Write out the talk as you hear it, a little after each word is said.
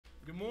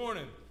Good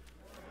morning.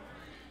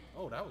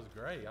 Oh, that was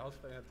great. I was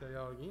going to tell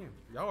y'all again.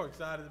 Y'all are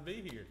excited to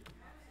be here.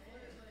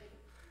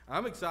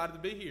 I'm excited to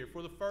be here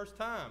for the first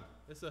time.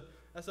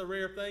 That's a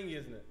rare thing,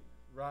 isn't it?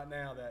 Right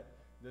now that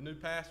the new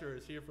pastor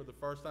is here for the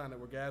first time that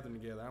we're gathering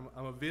together.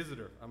 I'm a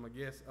visitor. I'm a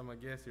guest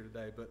here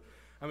today, but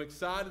I'm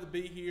excited to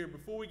be here.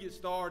 Before we get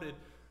started,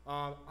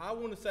 I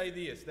want to say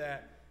this,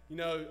 that,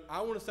 I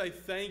want to say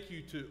thank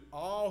you to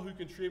all who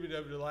contributed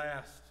over the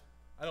last,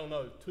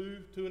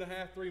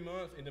 2.5, 3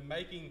 months into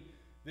making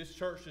this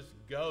church just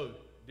go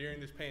during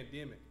this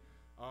pandemic.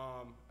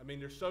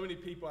 There's so many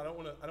people. I don't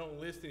want to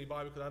list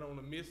anybody because I don't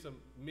want to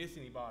miss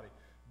anybody.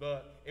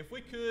 But if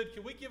we could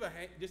we give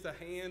just a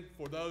hand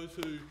for those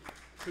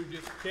who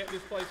just kept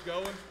this place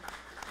going?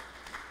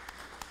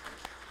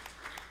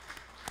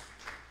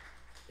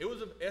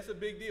 It's a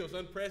big deal. It's an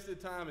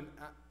unprecedented time. And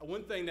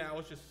one thing that I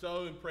was just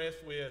so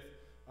impressed with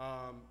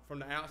from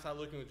the outside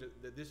looking was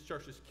that this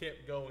church just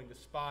kept going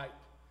despite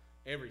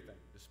everything,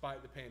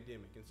 despite the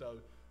pandemic. And so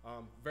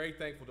very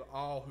thankful to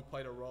all who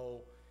played a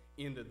role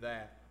into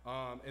that.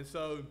 And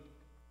so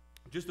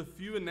just a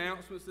few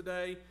announcements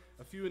today.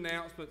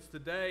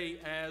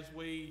 As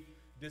we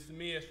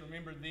dismiss.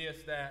 Remember this,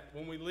 that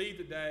when we leave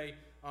today,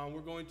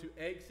 we're going to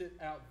exit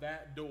out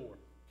that door.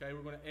 Okay,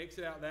 we're going to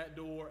exit out that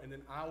door, and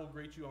then I will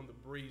greet you on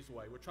the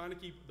breezeway. We're trying to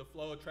keep the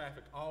flow of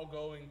traffic all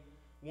going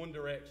one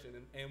direction.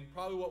 And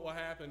probably what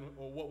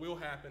will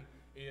happen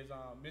is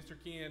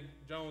Mr. Ken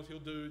Jones, he'll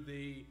do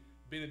the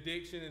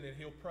benediction, and then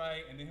he'll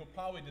pray, and then he'll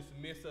probably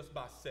dismiss us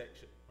by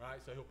section, right?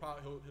 So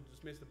he'll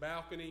dismiss the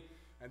balcony,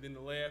 and then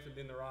the left, and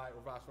then the right,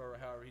 or vice versa,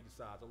 however he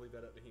decides. I'll leave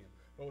that up to him.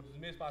 But we'll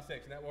dismiss by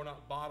section. That way we're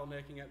not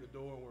bottlenecking at the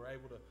door, and we're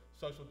able to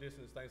social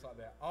distance, things like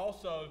that.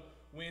 Also,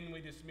 when we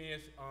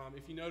dismiss,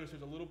 if you notice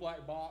there's a little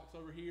black box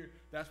over here,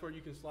 that's where you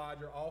can slide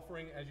your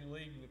offering as you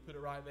leave. You can put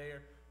it right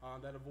there.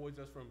 That avoids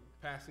us from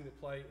passing the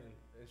plate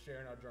and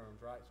sharing our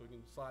germs, right? So we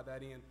can slide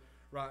that in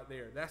right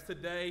there. That's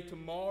today.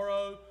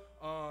 Tomorrow,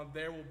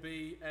 there will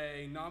be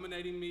a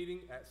nominating meeting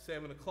at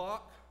 7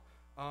 o'clock.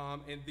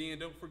 And then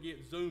don't forget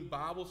Zoom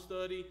Bible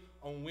study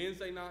on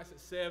Wednesday nights at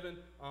 7.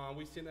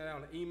 We send that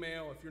out an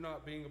email. If you're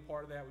not being a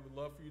part of that, we would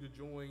love for you to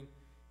join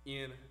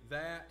in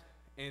that.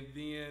 And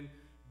then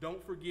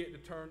don't forget to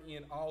turn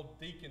in all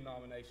deacon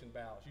nomination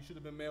ballots. You should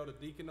have been mailed a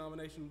deacon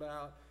nomination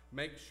ballot.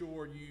 Make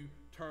sure you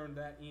turn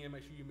that in.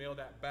 Make sure you mail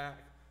that back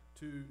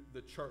to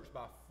the church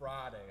by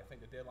Friday. I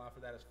think the deadline for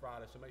that is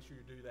Friday, so make sure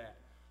you do that.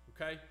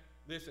 Okay?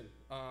 Listen,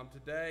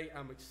 today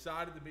I'm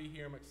excited to be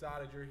here. I'm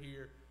excited you're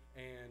here.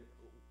 And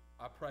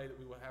I pray that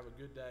we will have a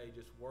good day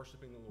just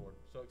worshiping the Lord.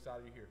 So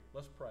excited you're here.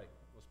 Let's pray.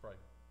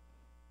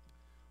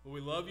 Lord,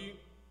 we love you,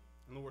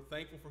 and Lord, we're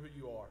thankful for who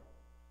you are.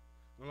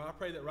 And Lord, I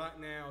pray that right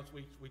now as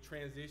we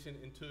transition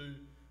into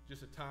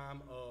just a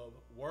time of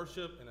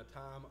worship and a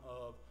time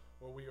of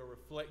where we are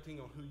reflecting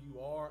on who you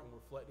are and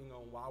reflecting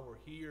on why we're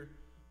here,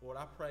 Lord,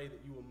 I pray that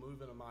you will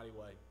move in a mighty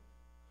way.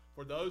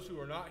 For those who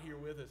are not here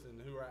with us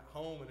and who are at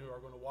home and who are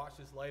going to watch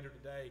this later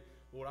today,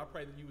 Lord, I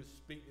pray that you would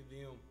speak to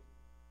them,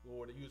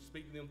 Lord, that you would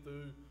speak to them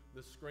through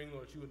the screen,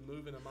 Lord, that you would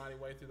move in a mighty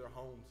way through their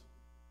homes.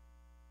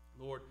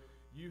 Lord,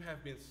 you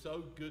have been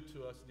so good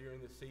to us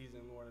during this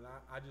season, Lord, and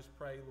I just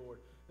pray, Lord,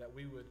 that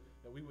we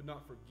would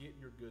not forget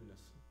your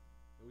goodness,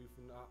 that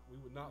we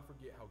would not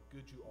forget how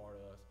good you are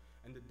to us.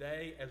 And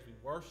today, as we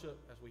worship,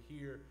 as we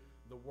hear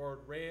the word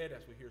read,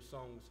 as we hear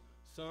songs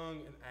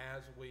sung, and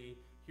as we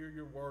hear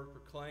your word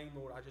proclaimed,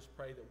 Lord, I just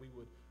pray that we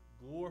would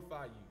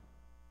glorify you.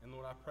 And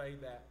Lord, I pray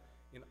that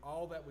in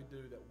all that we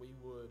do, that we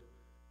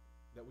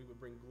would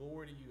bring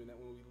glory to you, and that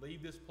when we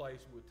leave this place,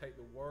 we would take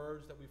the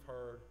words that we've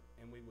heard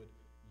and we would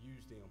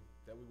use them,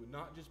 that we would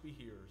not just be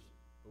hearers,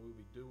 but we would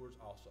be doers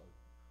also.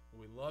 And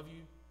we love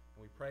you,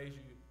 and we praise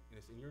you, and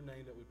it's in your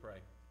name that we pray.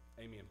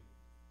 Amen.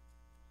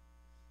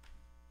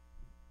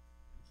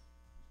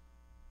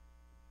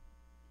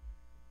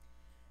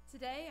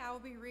 Today I will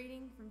be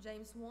reading from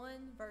James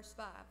 1, verse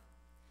 5.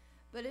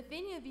 But if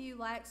any of you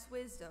lacks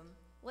wisdom,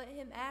 let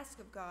him ask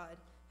of God,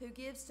 who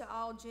gives to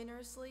all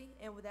generously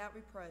and without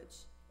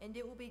reproach, and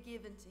it will be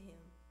given to him.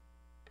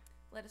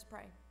 Let us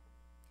pray.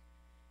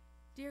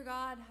 Dear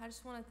God, I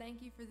just want to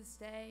thank you for this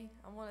day.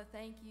 I want to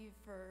thank you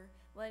for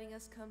letting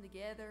us come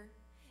together.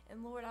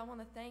 And Lord, I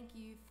want to thank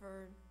you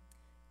for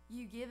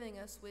you giving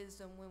us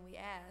wisdom when we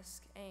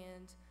ask.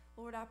 And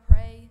Lord, I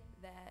pray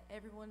that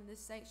everyone in this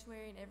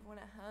sanctuary and everyone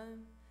at home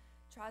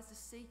tries to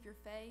seek your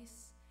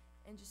face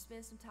and just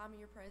spend some time in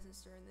your presence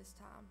during this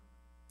time.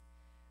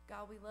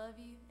 God, we love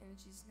you, and in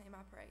Jesus' name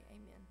I pray.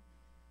 Amen.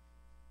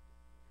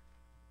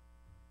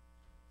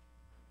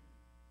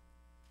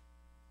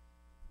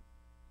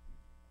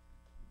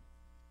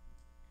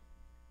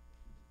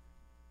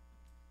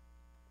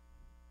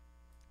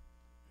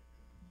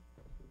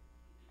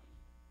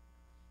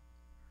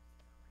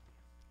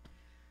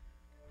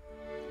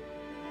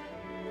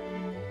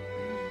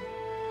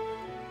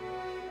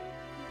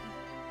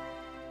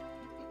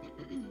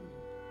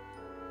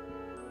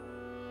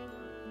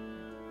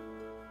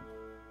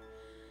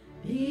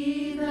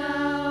 Be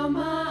thou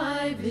my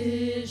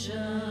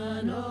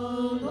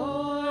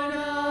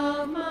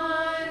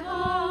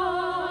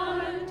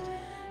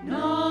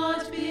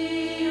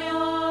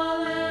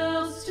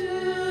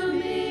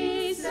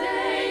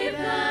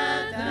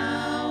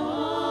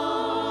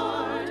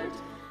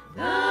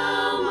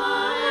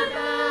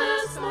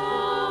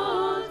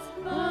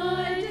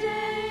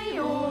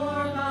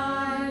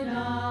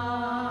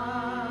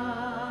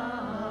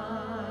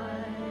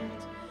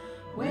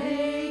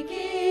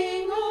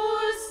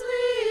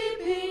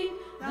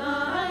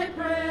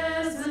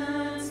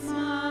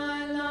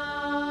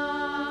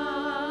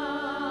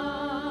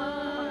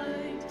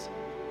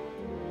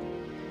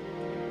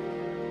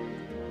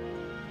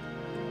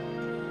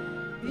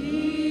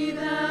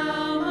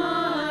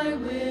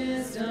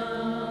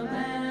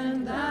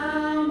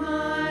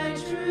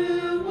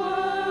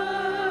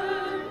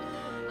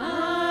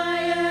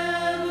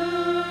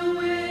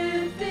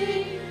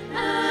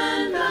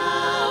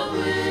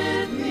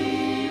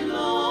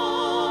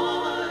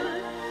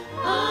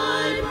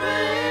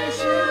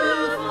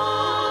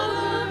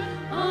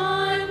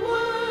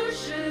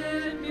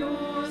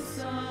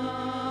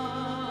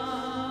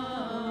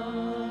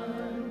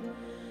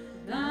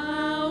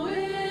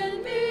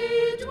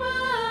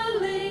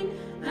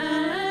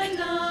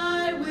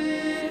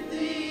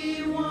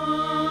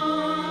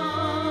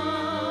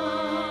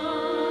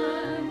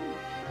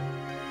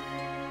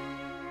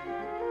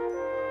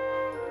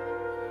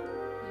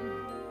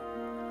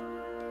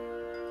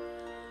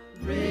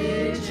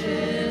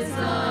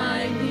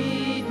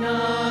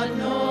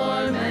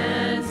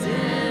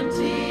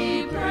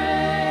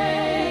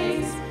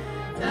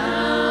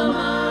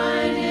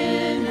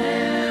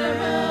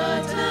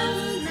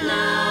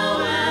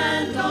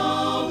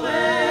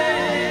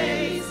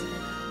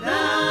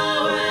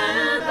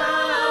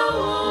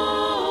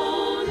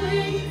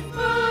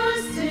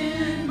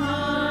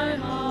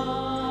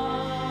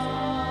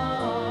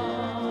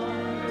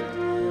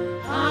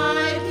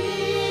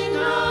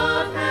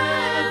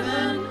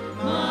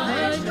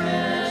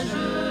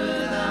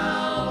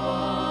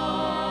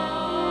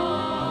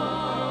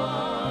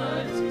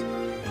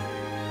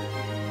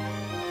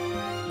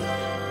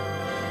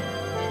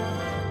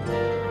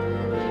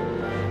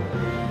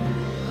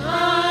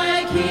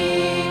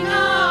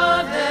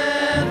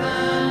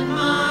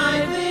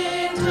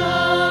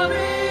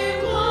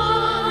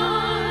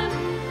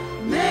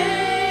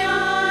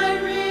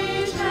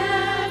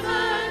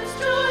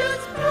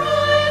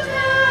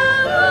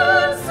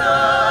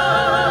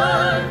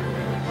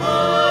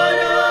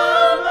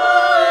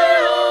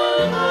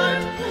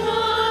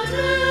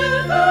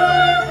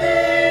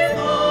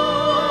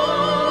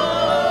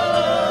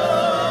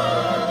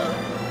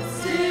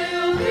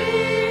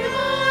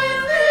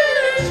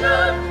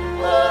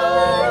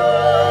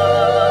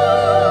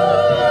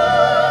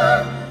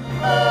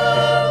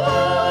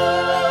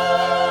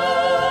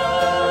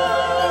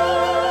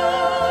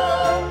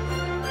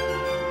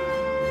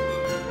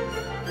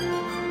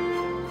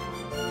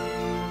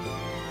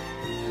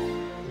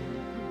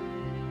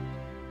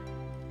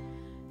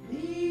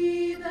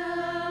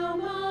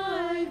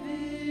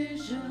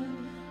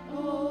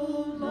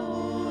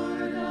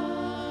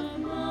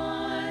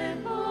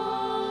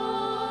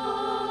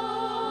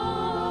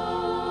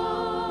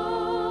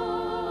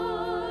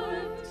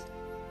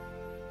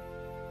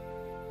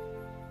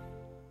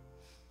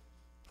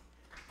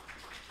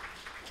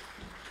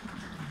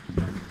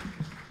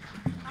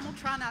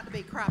try not to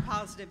be cry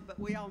positive, but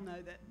we all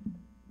know that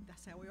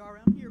that's how we are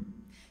around here.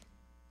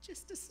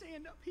 Just to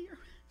stand up here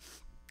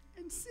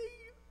and see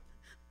you.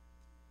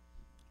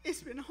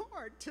 It's been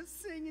hard to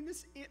sing in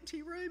this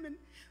empty room, and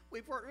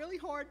we've worked really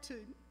hard to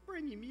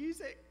bring you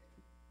music,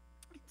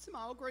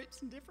 small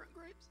groups and different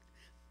groups.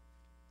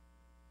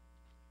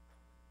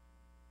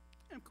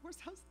 And of course,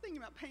 I was thinking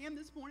about Pam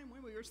this morning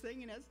when we were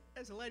singing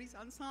as a ladies'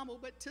 ensemble,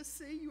 but to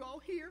see you all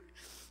here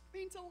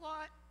means a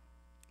lot.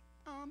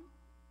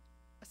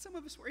 Some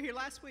of us were here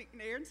last week,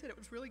 and Aaron said it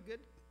was really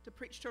good to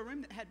preach to a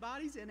room that had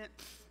bodies in it,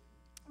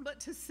 but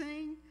to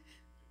sing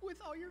with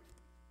all your...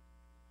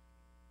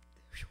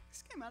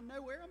 This came out of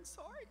nowhere, I'm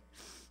sorry.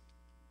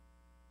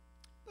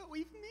 But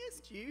we've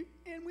missed you,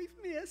 and we've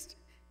missed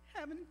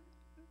having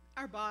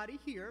our body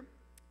here.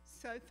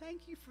 So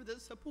thank you for the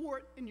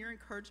support and your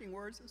encouraging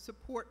words of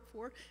support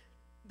for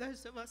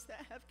those of us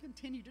that have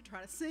continued to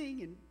try to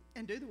sing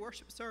and do the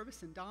worship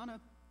service, and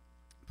Donna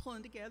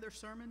pulling together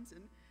sermons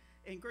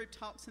and group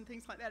talks and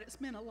things like that.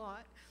 It's meant a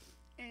lot.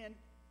 And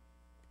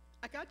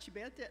I got you,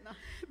 Beth, didn't I?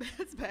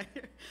 Beth's back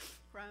here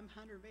where I'm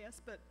behind her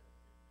vest. But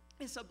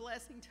it's a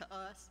blessing to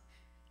us,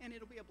 and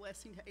it'll be a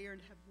blessing to Aaron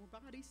to have more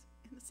bodies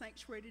in the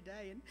sanctuary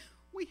today. And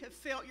we have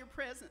felt your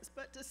presence,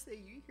 but to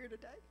see you here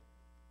today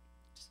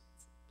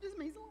just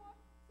means a lot.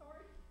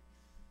 Sorry.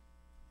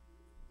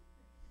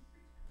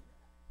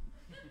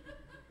 Thank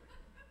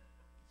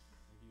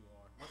you,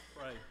 Lord. Let's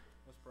pray.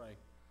 Let's pray.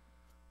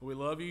 Well, we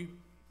love you,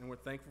 and we're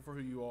thankful for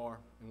who you are,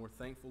 and we're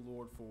thankful,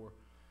 Lord, for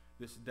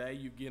this day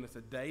you've given us,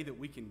 a day that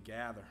we can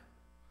gather.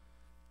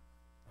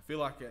 I feel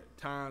like at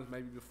times,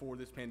 maybe before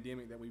this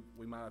pandemic, that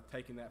we might have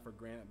taken that for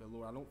granted, but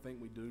Lord, I don't think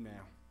we do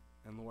now.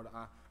 And Lord,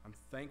 I'm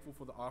thankful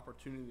for the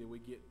opportunity that we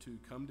get to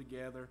come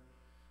together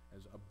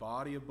as a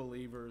body of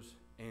believers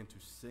and to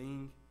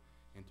sing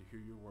and to hear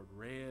your word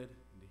read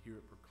and to hear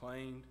it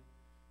proclaimed.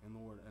 And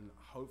Lord, and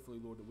hopefully,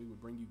 Lord, that we would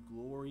bring you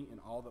glory in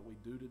all that we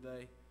do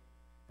today.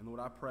 And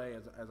Lord, I pray,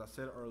 as I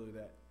said earlier,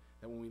 that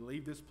when we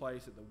leave this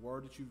place, that the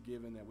word that you've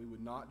given, that we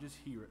would not just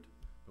hear it,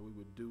 but we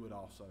would do it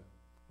also.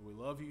 We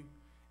love you,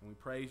 and we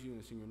praise you, and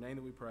it's in your name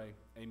that we pray.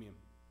 Amen.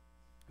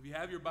 If you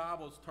have your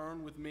Bibles,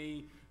 turn with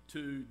me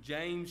to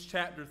James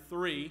chapter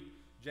 3.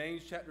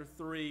 James chapter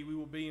 3, we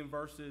will be in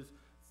verses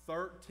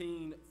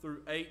 13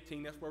 through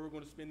 18. That's where we're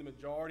going to spend the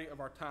majority of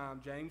our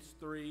time. James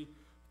 3,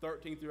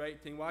 13 through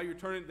 18. While you're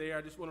turning there,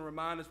 I just want to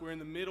remind us we're in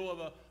the middle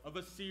of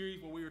a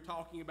series where we were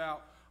talking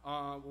about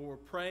where we're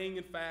praying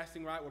and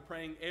fasting, right? We're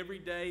praying every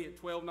day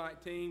at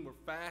 12:19. We're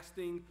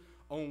fasting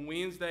on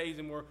Wednesdays,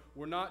 and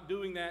we're not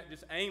doing that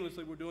just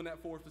aimlessly. We're doing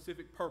that for a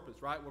specific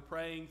purpose, right? We're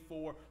praying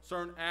for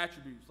certain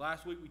attributes.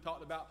 Last week we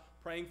talked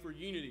about praying for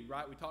unity,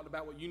 right? We talked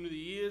about what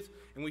unity is,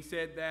 and we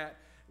said that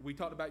we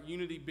talked about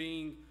unity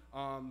being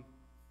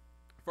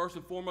first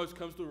and foremost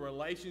comes through a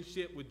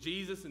relationship with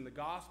Jesus and the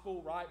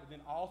gospel, right? But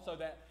then also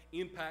that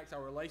impacts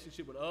our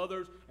relationship with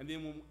others. And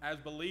then as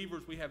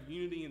believers, we have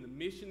unity in the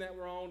mission that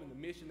we're on, and the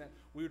mission that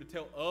we are to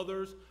tell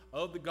others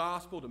of the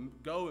gospel, to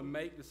go and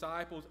make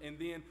disciples. And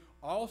then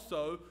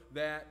also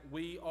that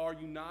we are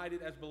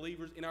united as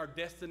believers in our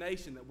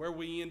destination, that where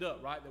we end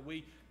up, right? That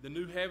the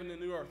new heaven and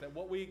new earth, that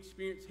what we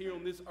experience here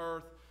on this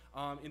earth,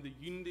 in the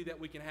unity that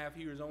we can have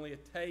here, is only a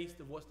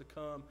taste of what's to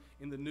come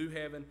in the new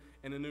heaven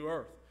and the new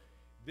earth.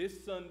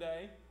 This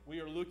Sunday, we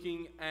are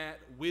looking at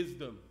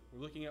wisdom. We're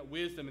looking at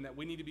wisdom, and that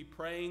we need to be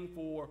praying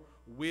for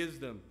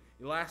wisdom.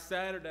 Last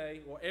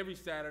Saturday, or every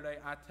Saturday,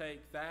 I take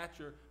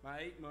Thatcher, my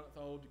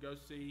 8-month-old, to go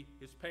see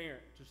his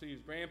parents, to see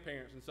his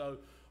grandparents. And so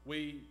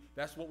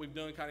that's what we've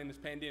done kind of in this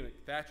pandemic.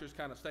 Thatcher's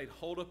kind of stayed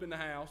holed up in the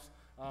house,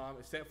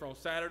 except for on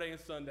Saturday and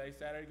Sunday.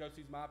 Saturday he goes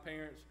sees my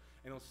parents,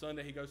 and on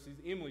Sunday he goes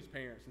sees Emily's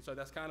parents. And so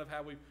that's kind of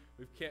how we've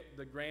kept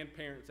the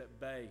grandparents at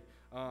bay.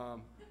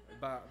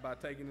 By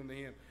taking them to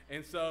him.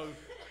 And so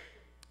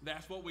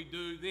that's what we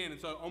do then. And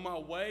so on my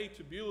way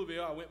to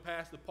Beulahville, I went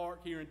past the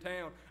park here in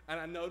town, and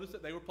I noticed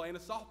that they were playing a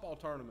softball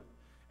tournament.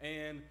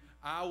 And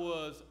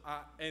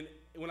and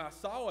when I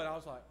saw it, I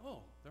was like, oh,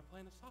 they're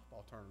playing a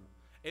softball tournament.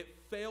 It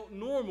felt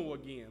normal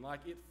again.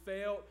 Like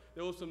there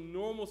was some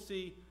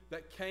normalcy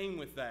that came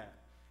with that.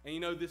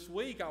 And this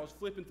week I was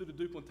flipping through the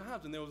Duplin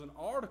Times, and there was an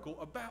article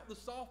about the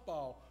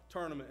softball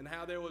tournament and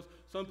how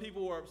some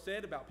people were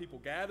upset about people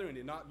gathering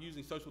and not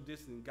using social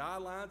distancing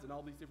guidelines and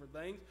all these different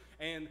things.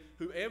 And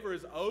whoever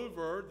is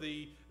over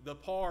the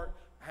park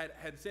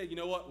had said, you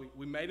know what,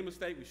 we made a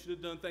mistake. We should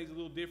have done things a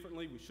little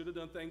differently. We should have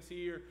done things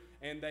here.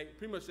 And they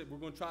pretty much said, we're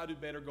going to try to do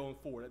better going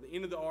forward. At the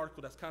end of the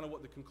article, that's kind of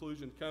what the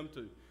conclusion come to.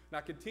 And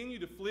I continue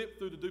to flip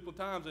through the Duplin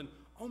Times, and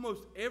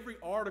almost every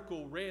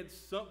article read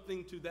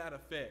something to that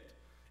effect.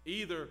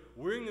 Either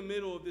we're in the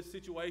middle of this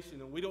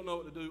situation and we don't know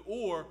what to do,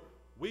 or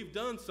we've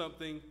done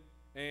something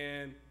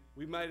and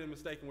we've made a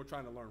mistake and we're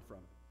trying to learn from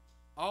it.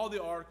 All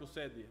the articles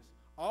said this.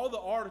 All the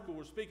article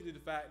were speaking to the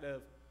fact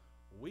of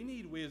we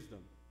need wisdom.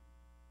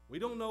 We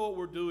don't know what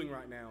we're doing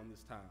right now in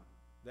this time.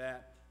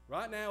 That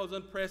right now is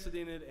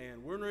unprecedented,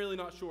 and we're really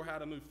not sure how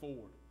to move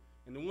forward.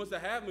 And the ones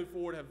that have moved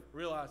forward have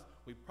realized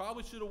we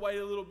probably should have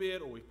waited a little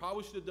bit, or we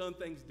probably should have done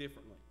things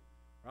differently,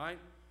 right?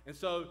 And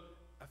so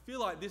I feel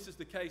like this is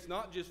the case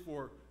not just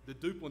for the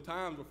Duplin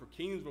Times or for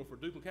Kenansville, for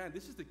Duplin County.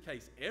 This is the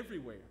case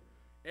everywhere.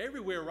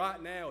 Everywhere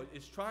right now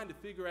is trying to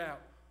figure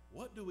out,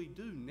 what do we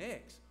do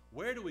next?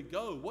 Where do we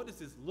go? What does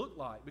this look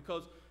like?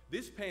 Because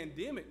this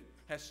pandemic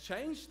has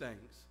changed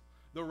things.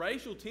 The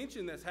racial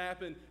tension that's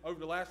happened over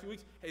the last few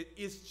weeks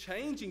is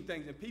changing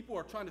things, and people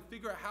are trying to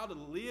figure out how to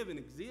live and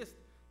exist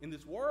in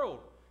this world.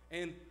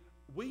 And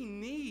we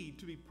need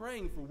to be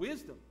praying for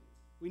wisdom.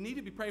 We need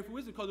to be praying for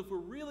wisdom, because if we're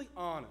really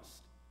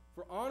honest, if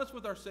we're honest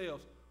with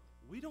ourselves,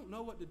 we don't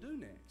know what to do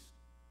next.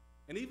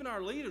 And even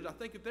our leaders, I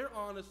think if they're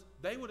honest,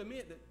 they would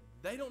admit that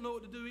they don't know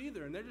what to do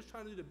either, and they're just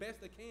trying to do the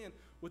best they can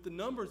with the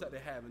numbers that they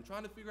have and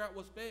trying to figure out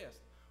what's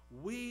best.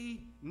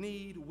 We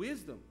need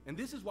wisdom, and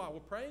this is why we're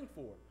praying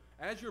for it.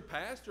 As your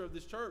pastor of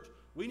this church,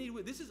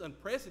 this is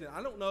unprecedented.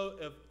 I don't know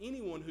of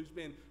anyone who's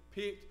been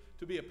picked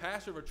to be a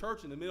pastor of a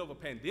church in the middle of a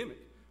pandemic,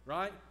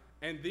 right?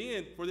 And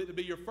then for it to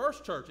be your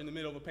first church in the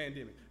middle of a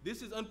pandemic.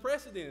 This is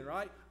unprecedented,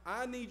 right?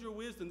 I need your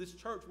wisdom. This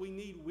church, we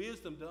need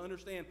wisdom to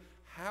understand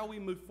how we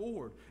move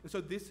forward. And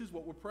so this is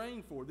what we're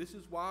praying for. This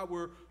is why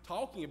we're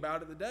talking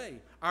about it today.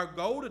 Our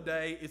goal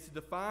today is to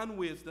define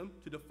wisdom,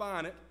 to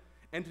define it,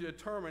 and to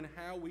determine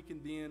how we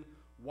can then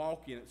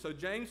walk in it. So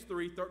James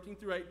 3:13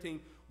 through 18,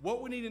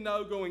 what we need to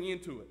know going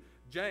into it.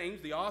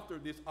 James, the author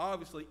of this,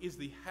 obviously, is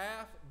the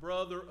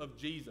half-brother of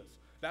Jesus.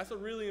 That's a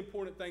really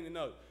important thing to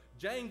note.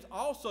 James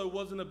also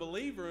wasn't a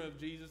believer of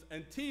Jesus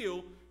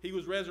until he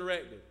was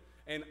resurrected.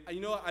 And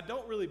you know what? I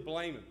don't really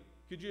blame him.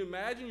 Could you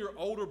imagine your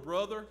older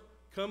brother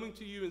coming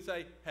to you and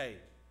say, hey,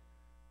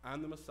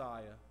 I'm the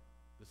Messiah,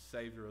 the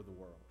Savior of the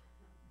world,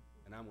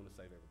 and I'm going to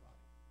save everybody?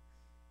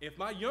 If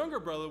my younger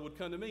brother would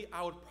come to me,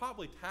 I would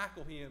probably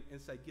tackle him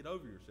and say, get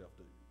over yourself,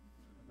 dude,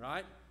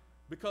 right?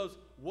 Because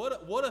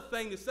what a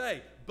thing to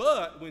say.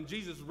 But when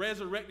Jesus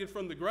resurrected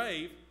from the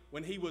grave,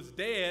 when he was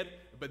dead,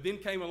 but then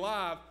came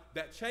alive,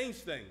 that changed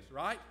things,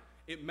 right?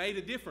 It made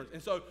a difference.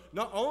 And so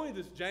not only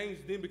does James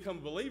then become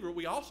a believer,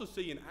 we also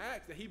see in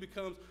Acts that he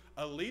becomes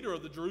a leader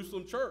of the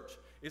Jerusalem church.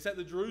 It's at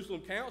the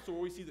Jerusalem council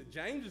where we see that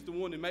James is the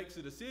one who makes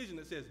the decision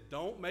that says,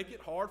 don't make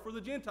it hard for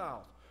the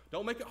Gentiles.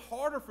 Don't make it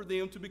harder for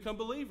them to become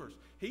believers.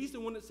 He's the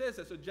one that says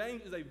that. So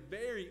James is a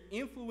very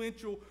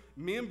influential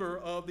member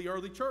of the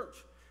early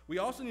church. We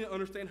also need to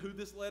understand who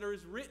this letter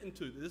is written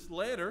to. This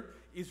letter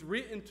is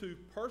written to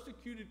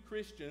persecuted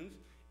Christians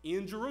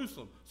in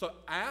Jerusalem. So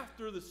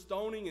after the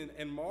stoning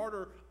and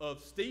martyr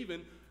of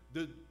Stephen,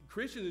 the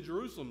Christians in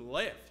Jerusalem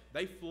left.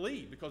 They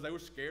fled because they were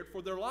scared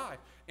for their life.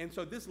 And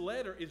so this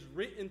letter is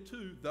written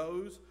to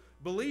those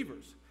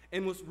believers.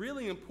 And what's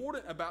really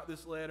important about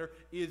this letter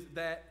is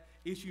that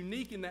it's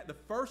unique in that the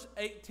first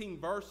 18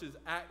 verses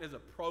act as a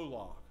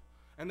prologue.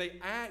 And they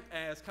act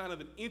as kind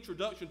of an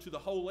introduction to the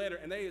whole letter,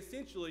 and they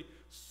essentially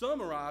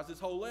summarize this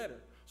whole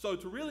letter. So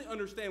to really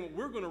understand what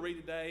we're going to read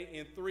today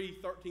in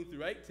 3:13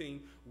 through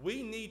 18,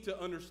 we need to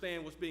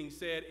understand what's being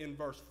said in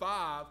verse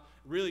 5,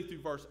 really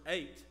through verse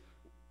 8.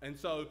 And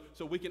so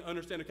we can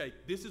understand, okay,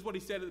 this is what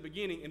he said at the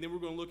beginning, and then we're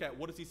going to look at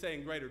what does he say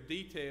in greater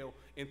detail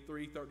in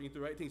 3:13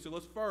 through 18. So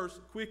let's first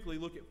quickly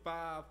look at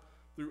 5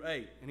 through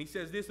 8. And he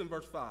says this in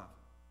verse 5,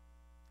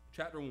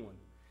 chapter 1.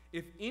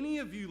 If any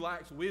of you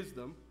lacks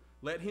wisdom,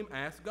 let him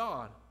ask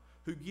God,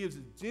 who gives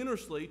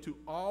generously to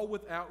all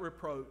without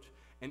reproach,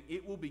 and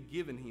it will be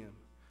given him.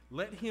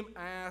 Let him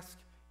ask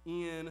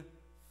in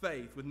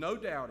faith, with no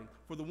doubting.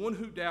 For the one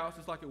who doubts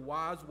is like a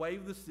wise wave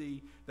of the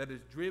sea that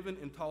is driven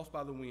and tossed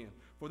by the wind.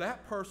 For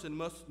that person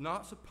must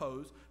not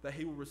suppose that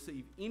he will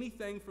receive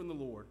anything from the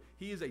Lord.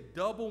 He is a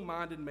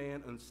double-minded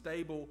man,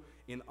 unstable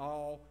in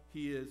all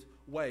his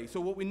ways.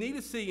 So what we need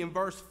to see in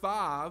verse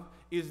 5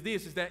 is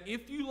this, is that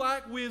if you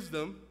lack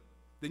wisdom,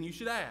 then you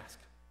should ask,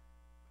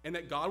 and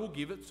that God will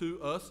give it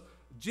to us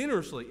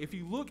generously. If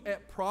you look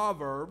at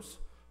Proverbs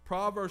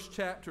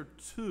chapter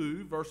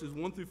 2, verses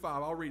 1 through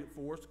 5, I'll read it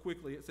for us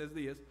quickly. It says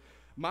this,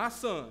 my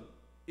son,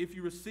 if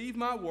you receive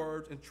my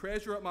words and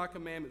treasure up my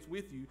commandments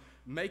with you,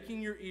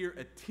 making your ear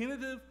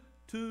attentive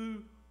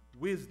to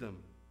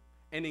wisdom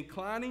and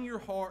inclining your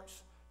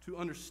hearts to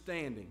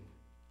understanding.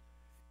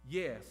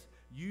 Yes,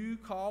 you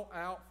call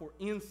out for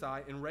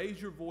insight and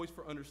raise your voice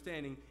for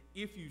understanding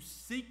if you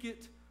seek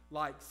it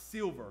like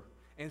silver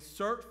and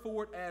search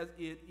for it as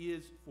it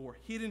is for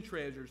hidden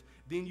treasures,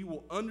 then you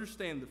will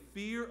understand the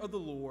fear of the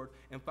Lord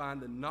and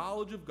find the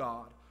knowledge of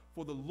God.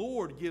 For the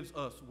Lord gives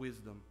us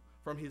wisdom.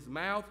 From his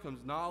mouth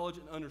comes knowledge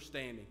and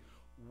understanding.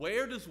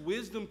 Where does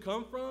wisdom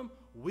come from?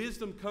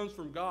 Wisdom comes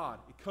from God.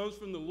 It comes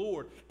from the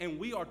Lord. And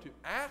we are to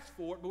ask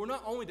for it, but we're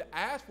not only to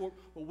ask for it,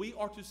 but we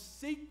are to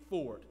seek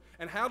for it.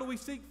 And how do we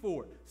seek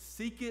for it?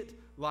 Seek it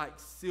like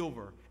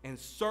silver and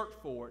search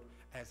for it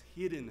as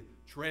hidden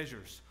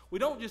treasures. We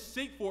don't just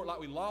seek for it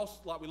like we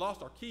lost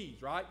our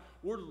keys, right?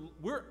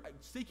 We're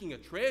seeking a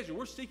treasure.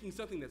 We're seeking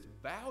something that's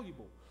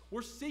valuable.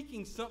 We're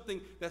seeking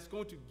something that's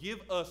going to give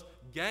us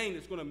gain,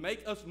 that's going to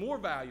make us more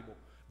valuable.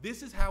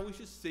 This is how we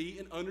should see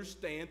and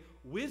understand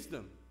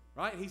wisdom,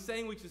 right? He's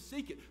saying we should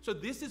seek it. So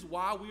this is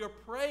why we are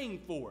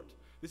praying for it.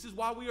 This is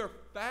why we are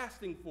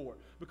fasting for it.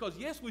 Because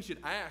yes, we should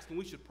ask and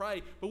we should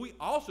pray, but we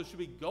also should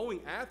be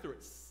going after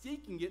it,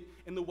 seeking it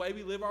in the way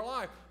we live our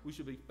life. We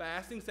should be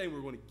fasting, saying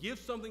we're going to give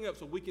something up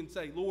so we can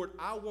say, Lord,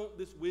 I want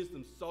this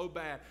wisdom so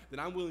bad that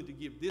I'm willing to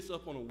give this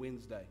up on a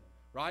Wednesday.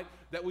 Right?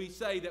 That we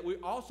say that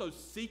we're also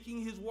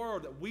seeking his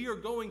word, that we are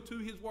going to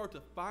his word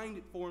to find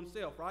it for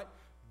himself, right?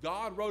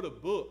 God wrote a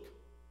book.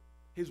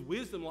 His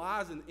wisdom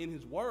lies in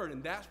his word,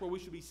 and that's where we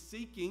should be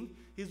seeking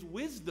his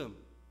wisdom.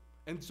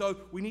 And so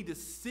we need to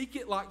seek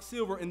it like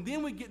silver. And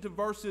then we get to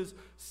verses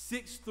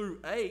 6 through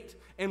 8,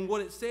 and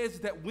what it says is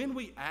that when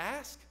we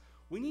ask,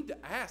 we need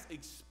to ask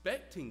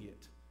expecting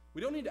it. We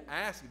don't need to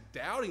ask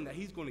doubting that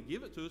he's going to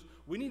give it to us.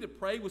 We need to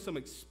pray with some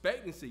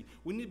expectancy.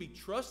 We need to be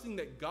trusting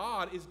that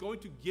God is going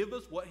to give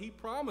us what he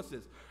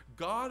promises.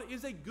 God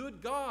is a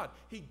good God.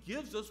 He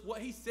gives us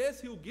what he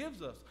says he'll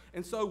give us.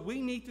 And so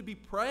we need to be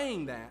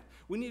praying that.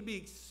 We need to be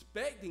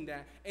expecting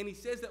that. And he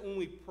says that when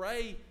we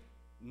pray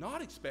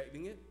not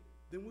expecting it,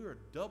 then we're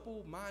a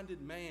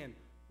double-minded man,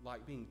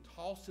 like being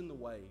tossed in the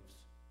waves,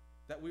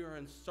 that we are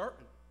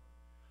uncertain.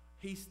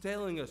 He's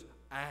telling us,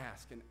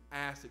 ask and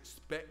ask,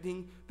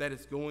 expecting that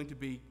it's going to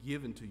be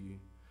given to you.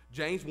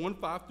 James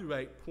 1:5 through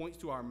 8 points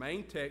to our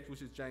main text,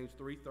 which is James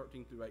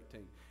 3:13 through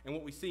 18. And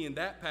what we see in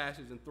that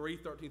passage in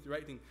 3:13 through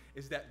 18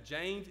 is that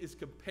James is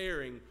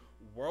comparing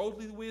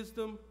worldly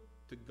wisdom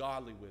to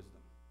godly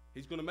wisdom.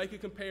 He's going to make a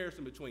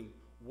comparison between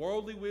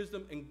worldly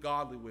wisdom and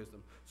godly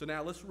wisdom. So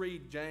now let's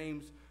read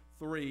James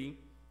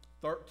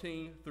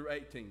 3:13 through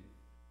 18.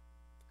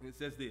 And it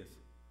says this: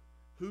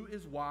 Who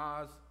is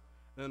wise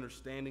and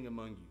understanding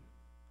among you?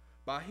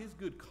 By his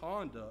good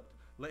conduct,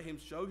 let him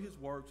show his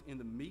works in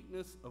the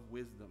meekness of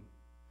wisdom.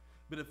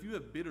 But if you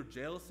have bitter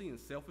jealousy and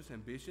selfish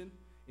ambition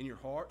in your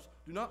hearts,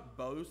 do not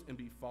boast and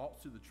be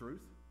false to the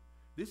truth.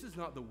 This is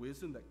not the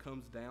wisdom that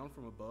comes down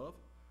from above,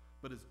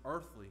 but is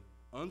earthly,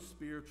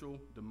 unspiritual,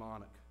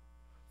 demonic.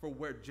 For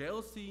where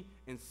jealousy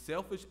and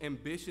selfish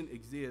ambition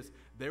exist,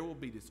 there will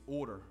be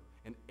disorder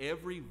and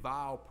every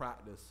vile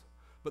practice.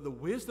 But the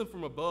wisdom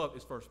from above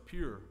is first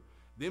pure,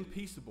 then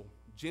peaceable,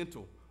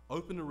 gentle,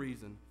 open to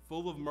reason,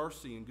 full of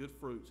mercy and good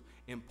fruits,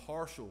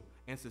 impartial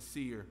and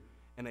sincere,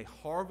 and a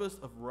harvest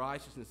of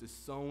righteousness is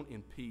sown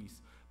in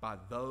peace by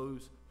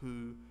those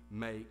who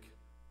make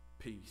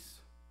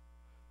peace.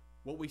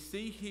 What we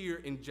see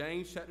here in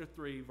James chapter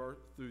 3, verse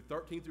through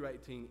 13 through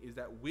 18, is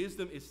that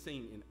wisdom is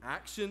seen in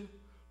action,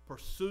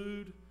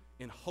 pursued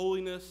in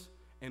holiness,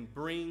 and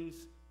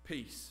brings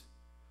peace.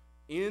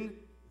 In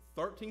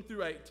 13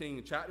 through 18,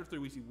 in chapter 3,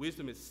 we see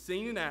wisdom is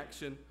seen in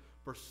action,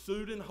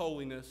 pursued in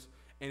holiness,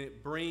 and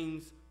it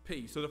brings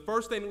peace. So the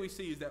first thing that we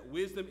see is that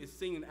wisdom is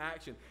seen in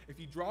action.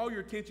 If you draw your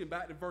attention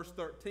back to verse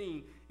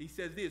 13, he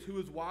says this: Who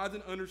is wise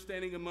and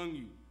understanding among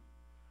you?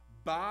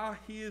 By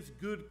his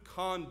good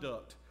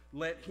conduct,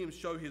 let him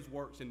show his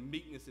works in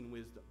meekness and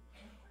wisdom.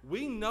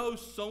 We know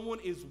someone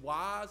is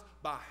wise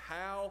by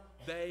how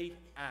they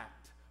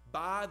act,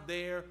 by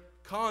their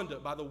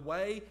conduct, by the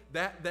way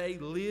that they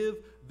live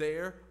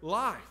their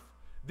life.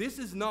 This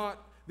is not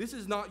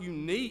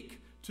unique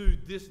to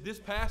this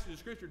passage of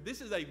Scripture. This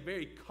is a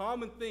very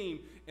common theme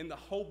in the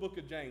whole book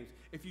of James.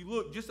 If you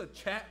look just a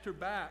chapter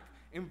back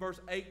in verse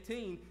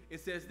 18,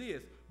 it says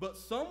this: But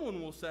someone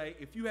will say,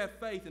 if you have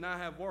faith and I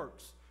have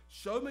works,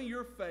 show me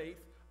your faith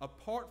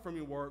apart from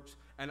your works,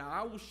 and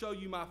I will show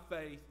you my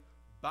faith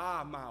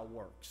by my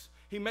works.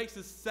 He makes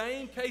the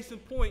same case in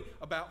point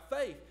about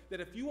faith, that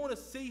if you want to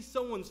see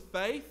someone's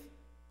faith,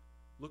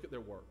 look at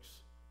their works.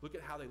 Look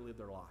at how they live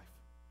their life.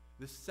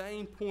 The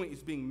same point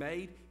is being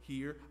made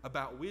here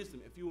about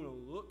wisdom. If you want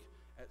to look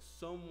at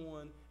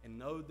someone and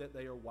know that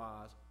they are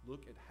wise,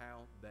 look at how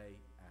they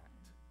act.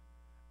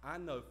 I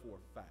know for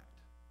a fact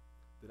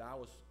that I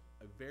was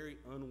a very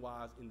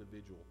unwise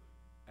individual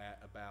at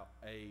about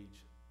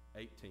age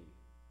 18.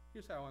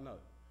 Here's how I know.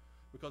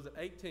 Because at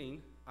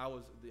 18, I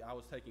was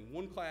taking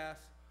one class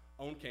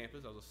on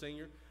campus. I was a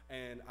senior,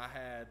 and I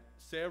had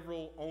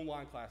several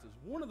online classes.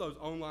 One of those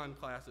online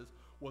classes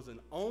was an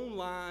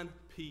online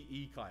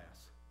PE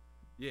class.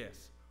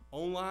 Yes,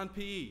 online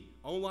PE,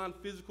 online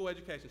physical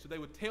education. So they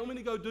would tell me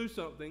to go do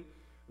something,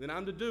 then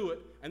I'm to do it,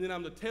 and then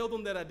I'm to tell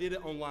them that I did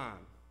it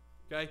online.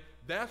 Okay?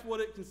 That's what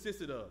it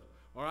consisted of.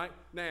 All right?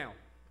 Now,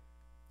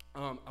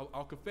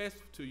 I'll confess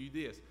to you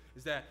this,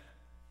 is that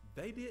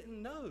they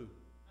didn't know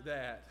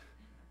that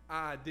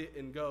I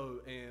didn't go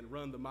and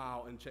run the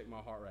mile and check my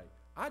heart rate.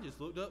 I just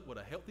looked up what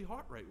a healthy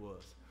heart rate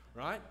was,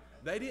 right?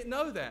 They didn't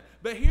know that.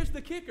 But here's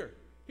the kicker.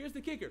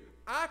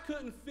 I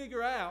couldn't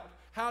figure out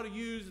how to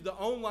use the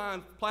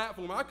online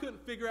platform. I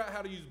couldn't figure out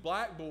how to use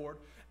Blackboard.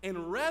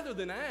 And rather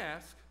than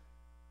ask,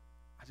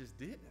 I just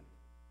didn't.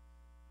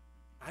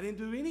 I didn't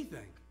do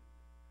anything.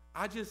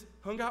 I just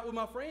hung out with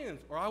my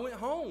friends, or I went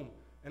home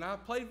and I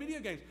played video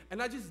games,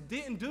 and I just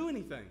didn't do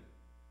anything.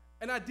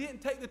 And I didn't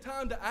take the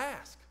time to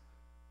ask.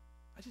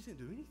 I just didn't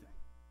do anything.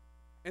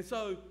 And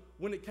so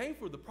when it came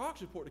for the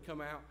progress report to come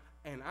out,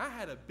 and I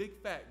had a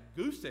big fat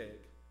goose egg,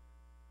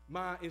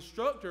 my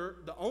instructor,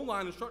 the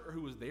online instructor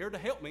who was there to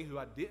help me, who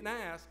I didn't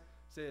ask,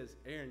 says,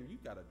 Aaron, you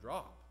got a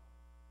drop.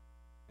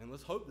 And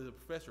let's hope that the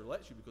professor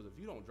lets you, because if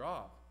you don't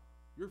drop,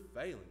 you're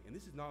failing. And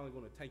this is not only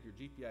going to take your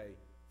GPA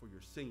for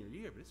your senior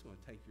year, but it's going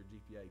to take your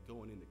GPA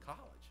going into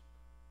college.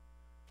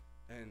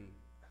 And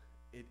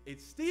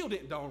it still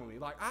didn't dawn on me.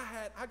 Like,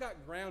 I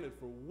got grounded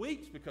for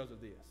weeks because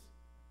of this.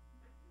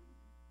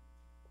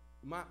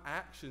 My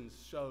actions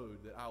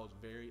showed that I was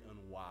very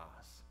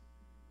unwise.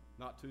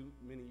 Not too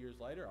many years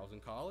later, I was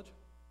in college,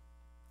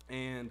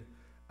 and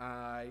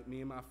me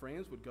and my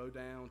friends would go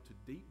down to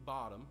Deep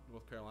Bottom,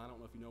 North Carolina. I don't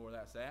know if you know where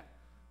that's at,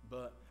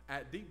 but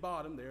at Deep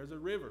Bottom, there's a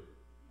river,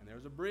 and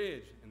there's a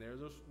bridge, and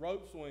there's a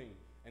rope swing,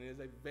 and it is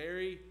a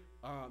very,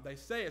 they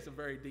say it's a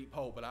very deep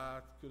hole, but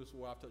I could have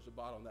swore I've touched the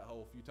bottom of that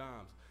hole a few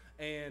times.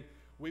 And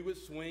we would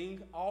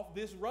swing off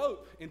this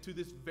rope into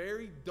this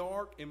very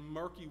dark and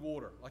murky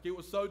water. Like, it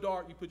was so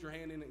dark, you put your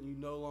hand in it and you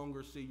no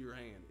longer see your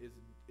hand.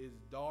 It's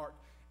dark,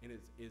 and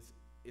it's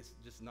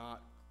just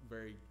not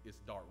very, it's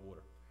dark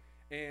water.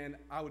 And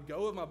I would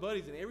go with my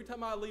buddies, and every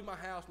time I leave my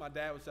house, my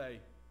dad would say,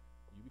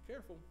 "You be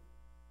careful.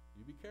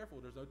 You be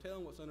careful. There's no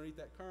telling what's underneath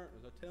that current.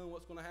 There's no telling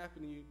what's going to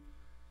happen to you."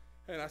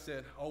 And I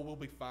said, "Oh, we'll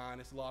be fine.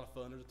 It's a lot of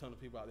fun. There's a ton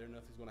of people out there.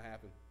 Nothing's going to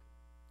happen."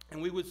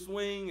 And we would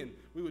swing, and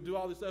we would do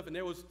all this stuff, and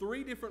there was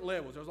 3 different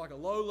levels. There was like a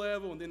low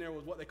level, and then there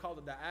was what they called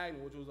a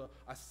diagonal, which was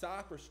a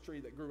cypress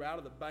tree that grew out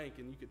of the bank,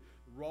 and you could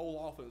roll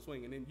off and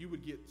swing, and then you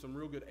would get some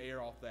real good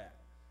air off that.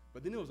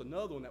 But then there was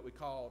another one that we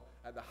called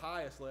at the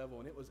highest level,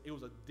 and it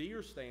was a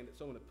deer stand that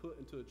someone had put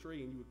into a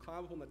tree, and you would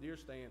climb up on that deer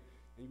stand,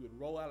 and you would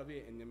roll out of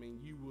it, and I mean,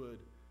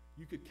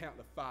 you could count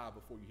to 5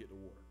 before you hit the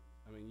water.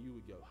 I mean, you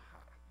would go high.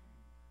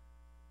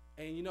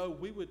 And you know,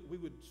 we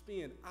would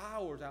spend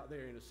hours out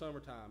there in the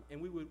summertime,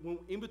 and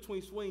in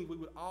between swings, we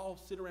would all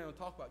sit around and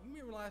talk about, "You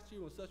remember last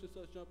year when such and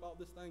such jumped off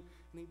this thing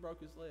and he broke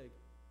his leg?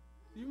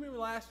 Do you remember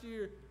last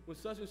year when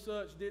such and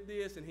such did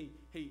this and he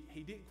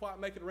didn't quite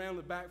make it around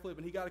the backflip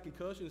and he got a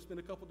concussion and spent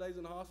a couple days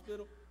in the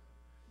hospital?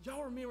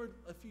 Y'all remember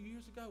a few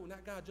years ago when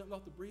that guy jumped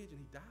off the bridge and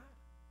he died?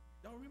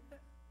 Y'all remember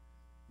that?"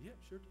 "Yep,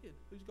 sure did.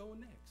 Who's going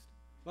next?"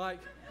 Like,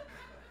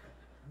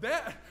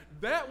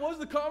 that was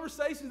the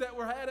conversations that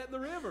were had at the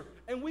river,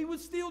 and we would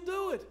still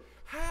do it.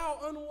 How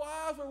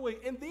unwise are we?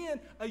 And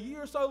then a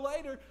year or so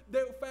later,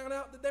 they found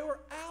out that there were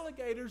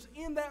alligators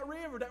in that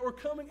river that were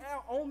coming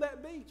out on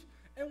that beach,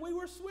 and we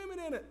were swimming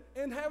in it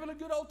and having a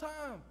good old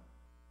time.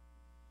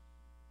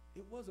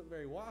 It wasn't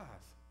very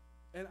wise,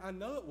 and I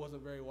know it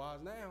wasn't very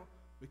wise now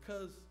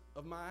because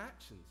of my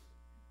actions,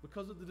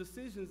 because of the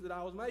decisions that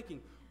I was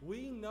making.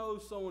 We know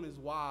someone is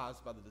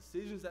wise by the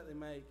decisions that they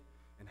make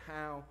and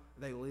how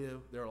they live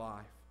their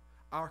life.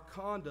 Our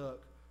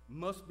conduct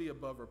must be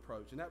above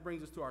reproach. And that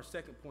brings us to our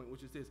second point,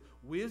 which is this: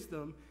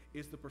 wisdom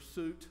is the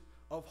pursuit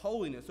of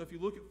holiness. So if you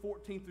look at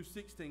 14 through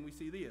 16, we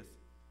see this: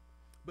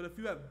 "But if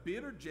you have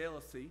bitter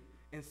jealousy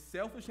and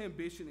selfish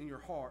ambition in your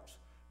hearts,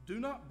 do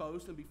not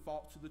boast and be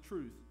false to the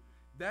truth.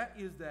 That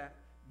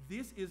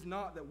this is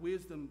not that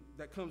wisdom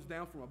that comes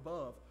down from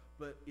above,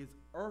 but is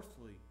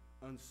earthly,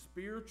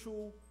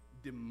 unspiritual,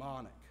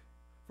 demonic.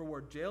 For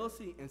where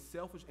jealousy and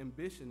selfish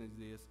ambition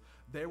exist,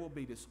 there will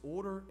be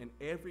disorder in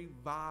every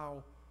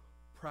vile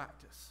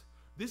practice."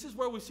 This is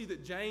where we see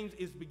that James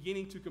is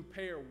beginning to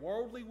compare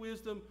worldly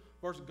wisdom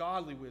versus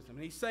godly wisdom.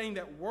 And he's saying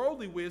that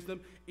worldly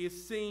wisdom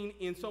is seen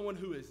in someone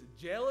who is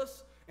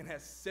jealous and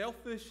has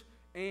selfish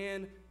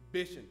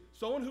ambition.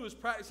 Someone who is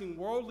practicing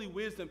worldly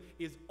wisdom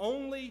is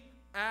only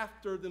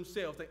after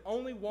themselves. They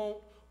only want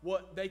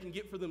what they can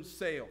get for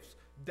themselves.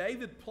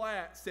 David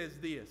Platt says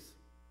this: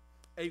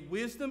 "A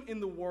wisdom in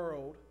the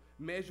world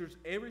measures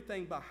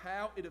everything by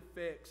how it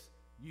affects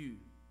you.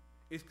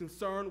 It's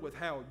concerned with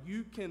how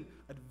you can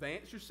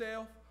advance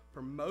yourself,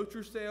 promote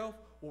yourself,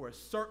 or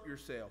assert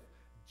yourself."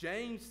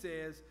 James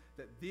says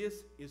that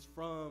this is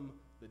from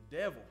the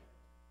devil,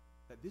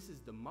 that this is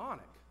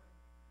demonic.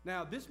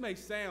 Now, this may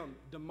sound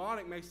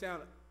demonic, may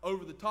sound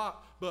over the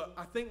top, but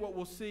I think what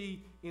we'll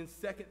see in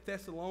 2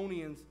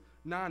 Thessalonians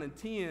 9 and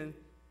 10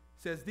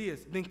 says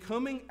this: "Then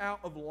coming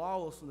out of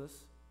lawless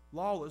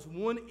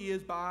one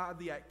is by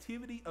the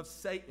activity of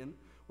Satan,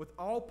 with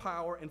all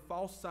power and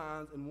false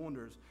signs and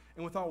wonders,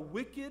 and with all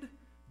wicked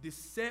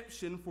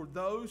deception for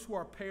those who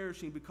are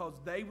perishing, because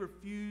they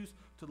refuse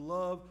to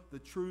love the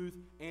truth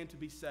and to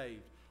be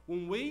saved."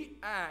 When we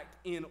act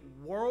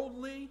in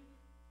worldly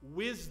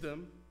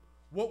wisdom,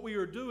 what we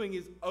are doing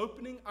is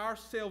opening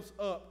ourselves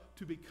up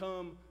to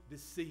become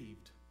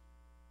deceived.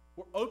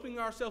 We're opening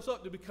ourselves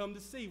up to become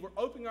deceived. We're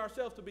opening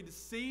ourselves to be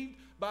deceived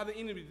by the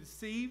enemy,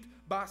 deceived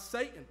by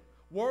Satan.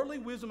 Worldly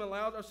wisdom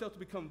allows ourselves to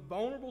become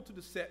vulnerable to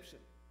deception.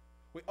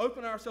 We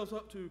open ourselves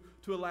up to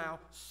allow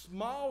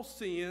small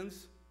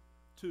sins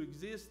to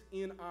exist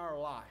in our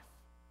life.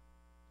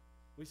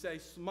 We say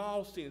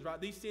small sins, right?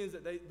 These sins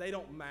that they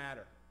don't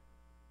matter.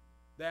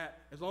 That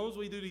as long as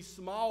we do these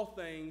small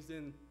things,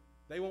 then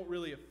they won't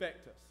really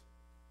affect us.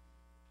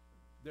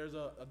 There's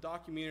a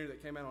documentary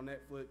that came out on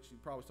Netflix. You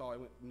probably saw it.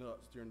 Went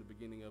nuts during the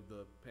beginning of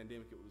the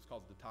pandemic. It was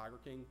called The Tiger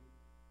King,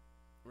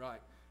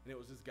 right? And it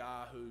was this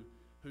guy who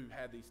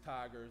had these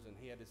tigers, and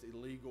he had this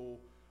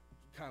illegal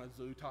kind of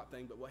zoo type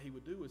thing. But what he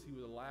would do is he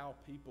would allow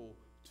people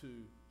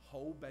to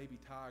hold baby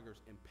tigers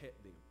and pet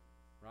them,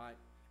 right?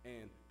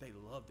 And they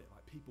loved it.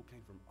 Like, people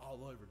came from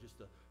all over just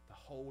to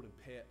hold and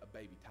pet a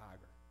baby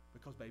tiger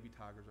because baby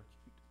tigers are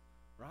cute,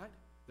 right?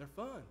 They're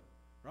fun,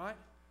 right?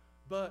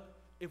 But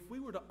if we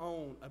were to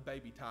own a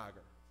baby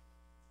tiger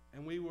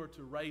and we were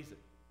to raise it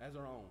as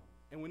our own,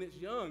 and when it's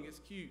young, it's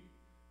cute,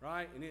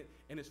 right?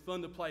 And it's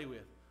fun to play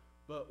with.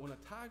 But when a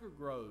tiger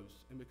grows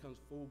and becomes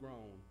full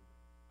grown,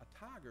 a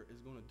tiger is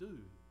going to do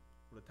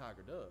what a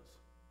tiger does.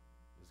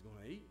 It's going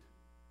to eat,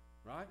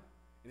 right?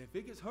 And if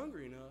it gets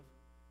hungry enough,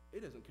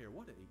 it doesn't care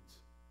what it eats.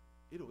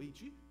 It'll eat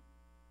you,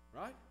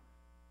 right?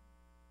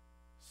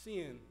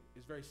 Sin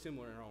is very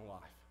similar in our own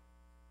life.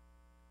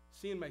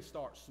 Sin may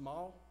start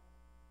small,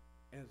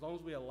 and as long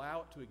as we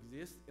allow it to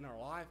exist in our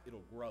life,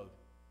 it'll grow.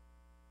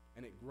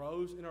 And it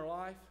grows in our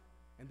life,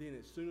 and then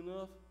soon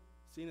enough,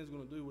 sin is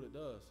going to do what it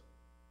does,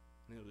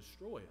 and it'll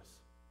destroy us.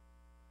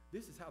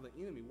 This is how the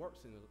enemy works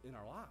in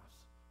our lives.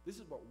 This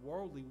is what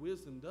worldly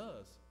wisdom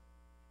does.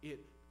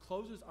 It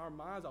closes our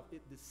minds off.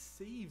 It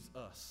deceives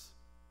us.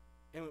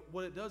 And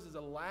what it does is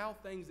allow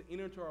things to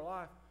enter into our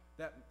life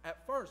that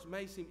at first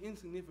may seem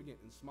insignificant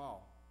and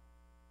small,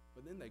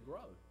 but then they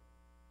grow.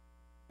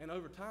 And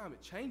over time,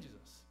 it changes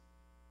us.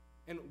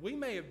 And we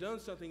may have done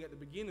something at the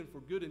beginning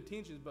for good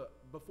intentions,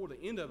 but before the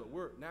end of it,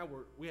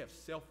 we have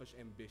selfish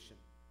ambition.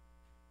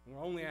 And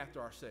we're only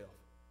after ourselves.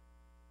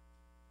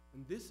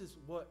 And this is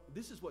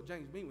what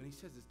James means when he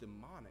says it's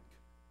demonic,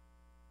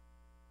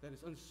 that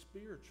it's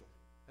unspiritual,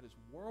 that it's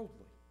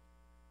worldly.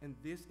 And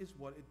this is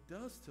what it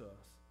does to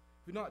us.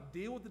 If we not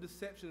deal with the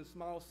deception of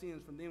small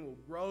sins, from then we'll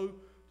grow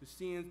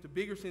to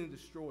bigger sins and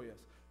destroy us.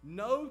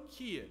 No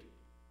kid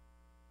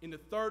in the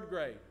 3rd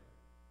grade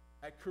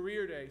at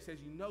career day says,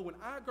 when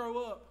I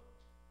grow up,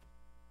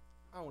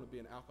 I want to be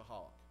an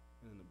alcoholic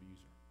and an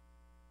abuser.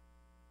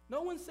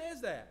 No one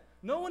says that.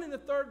 No one in the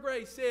 3rd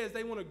grade says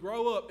they want to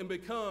grow up and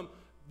become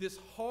this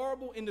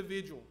horrible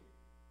individual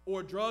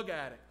or a drug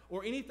addict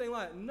or anything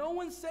like that. No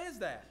one says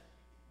that.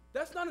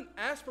 That's not an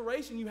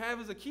aspiration you have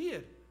as a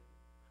kid.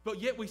 But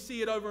yet we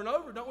see it over and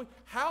over, don't we?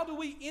 How do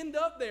we end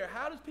up there?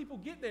 How does people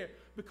get there?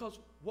 Because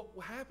what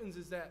happens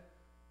is that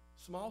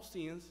small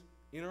sins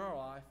enter our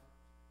life,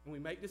 and we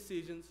make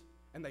decisions,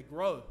 and they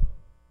grow.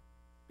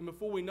 And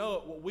before we know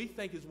it, what we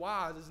think is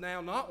wise is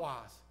now not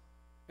wise.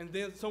 And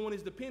then someone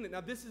is dependent.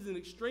 Now, this is an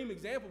extreme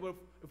example, but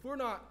if we're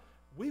not,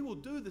 we will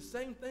do the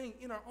same thing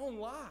in our own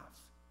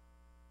lives.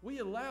 We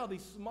allow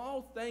these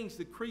small things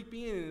to creep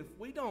in, and if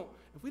we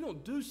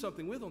don't do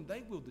something with them,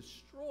 they will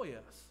destroy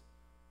us.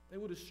 They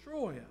will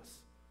destroy us.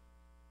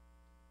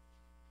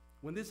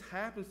 When this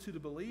happens to the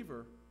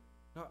believer,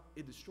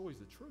 it destroys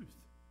the truth.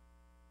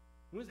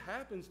 When this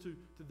happens to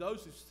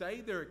those who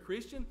say they're a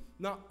Christian,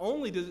 not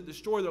only does it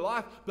destroy their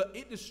life, but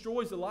it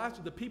destroys the lives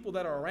of the people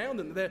that are around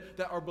them,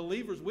 that are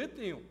believers with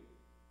them.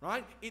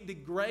 Right? It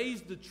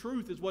degrades the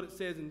truth, is what it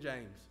says in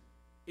James.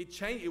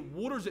 It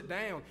waters it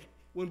down.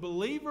 When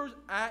believers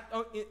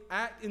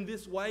act in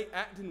this way,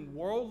 act in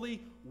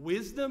worldly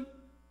wisdom,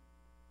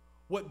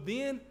 what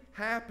then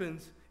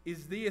happens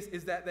is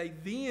that they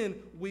then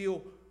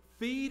will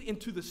feed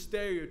into the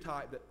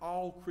stereotype that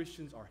all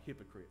Christians are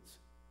hypocrites.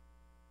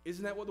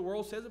 Isn't that what the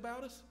world says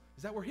about us?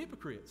 Is that we're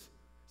hypocrites?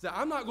 Is that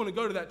I'm not going to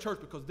go to that church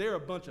because they're a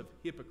bunch of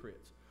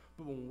hypocrites.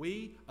 But when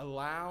we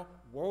allow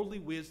worldly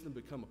wisdom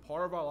to become a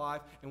part of our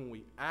life, and when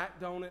we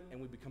act on it and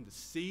we become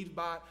deceived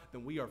by it,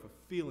 then we are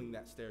fulfilling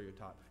that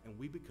stereotype, and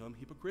we become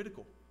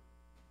hypocritical.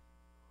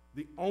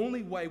 The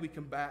only way we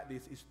combat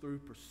this is through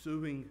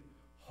pursuing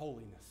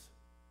holiness.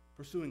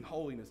 Pursuing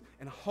holiness.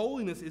 And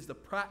holiness is the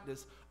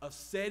practice of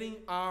setting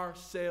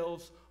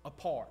ourselves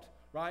apart.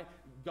 Right?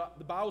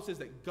 The Bible says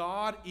that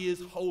God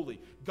is holy.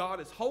 God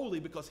is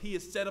holy because He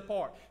is set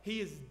apart.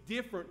 He is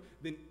different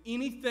than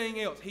anything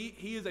else.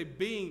 He is a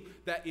being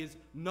that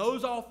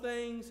knows all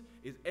things,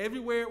 is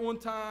everywhere at one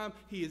time.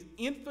 He is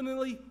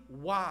infinitely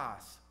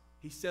wise.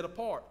 He's set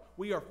apart.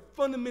 We are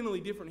fundamentally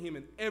different from Him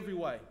in every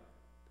way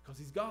because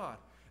He's God.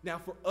 Now,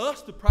 for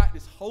us to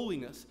practice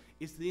holiness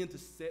is then to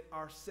set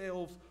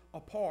ourselves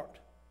apart.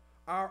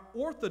 Our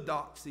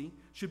orthodoxy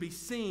should be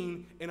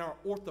seen in our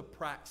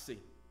orthopraxy.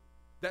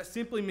 That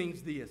simply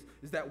means this,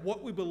 is that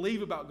what we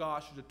believe about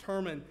God should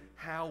determine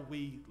how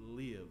we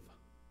live.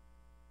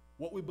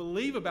 What we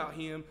believe about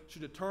Him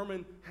should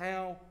determine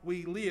how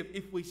we live.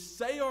 If we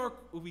say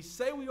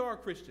we are a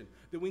Christian,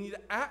 then we need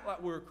to act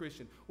like we're a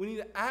Christian. We need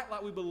to act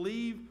like we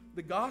believe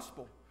the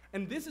gospel.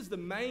 And this is the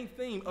main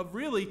theme of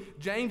really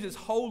James's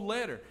whole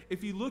letter.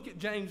 If you look at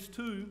James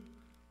 2,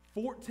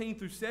 14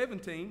 through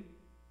 17,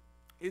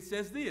 it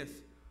says this: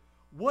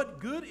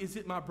 "What good is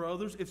it, my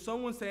brothers, if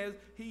someone says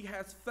he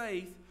has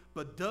faith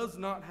but does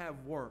not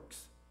have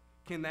works?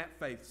 Can that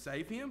faith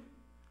save him?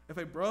 If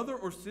a brother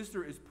or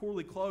sister is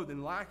poorly clothed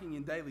and lacking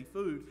in daily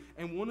food,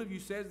 and one of you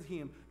says to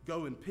him,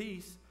 'Go in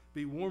peace,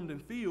 be warmed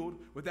and filled,'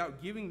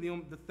 without giving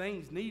them the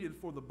things needed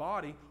for the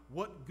body,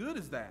 what good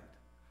is that?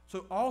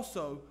 So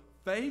also,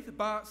 faith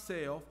by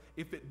itself,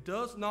 if it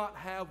does not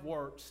have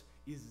works,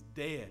 is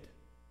dead.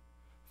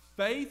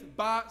 Faith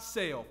by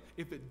itself,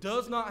 if it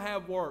does not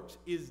have works,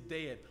 is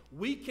dead.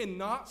 We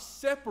cannot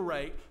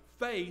separate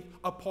faith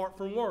apart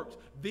from works.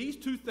 These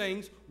two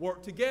things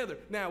work together.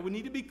 Now, we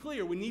need to be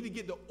clear. We need to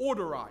get the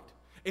order right.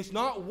 It's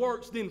not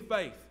works, then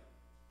faith.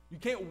 You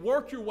can't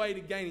work your way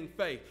to gaining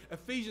faith.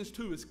 Ephesians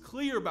 2 is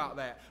clear about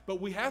that. But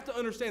we have to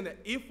understand that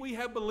if we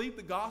have believed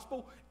the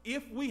gospel,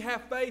 if we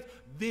have faith,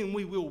 then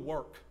we will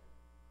work.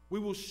 We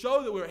will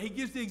show that we're. He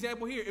gives the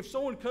example here. If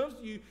someone comes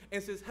to you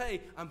and says,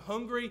 hey, I'm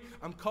hungry,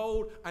 I'm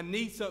cold, I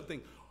need something.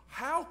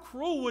 How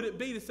cruel would it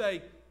be to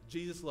say,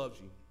 Jesus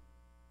loves you.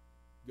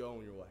 Go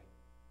on your way.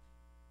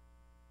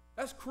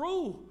 That's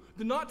cruel.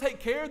 To not take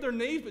care of their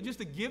needs, but just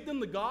to give them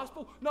the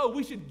gospel. No,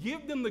 we should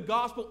give them the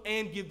gospel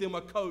and give them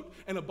a coat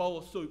and a bowl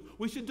of soup.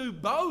 We should do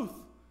both.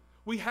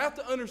 We have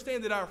to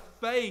understand that our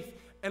faith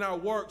and our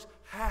works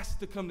has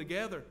to come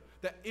together.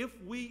 That if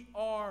we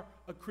are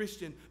a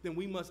Christian, then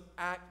we must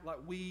act like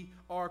we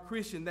are a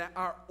Christian. That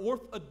our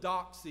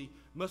orthodoxy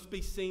must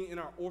be seen in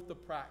our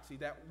orthopraxy.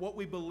 That what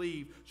we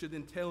believe should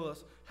then tell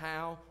us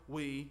how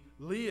we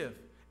live.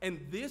 And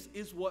this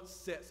is what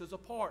sets us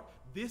apart.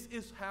 This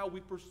is how we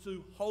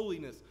pursue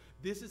holiness.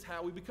 This is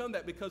how we become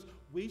that, because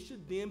we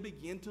should then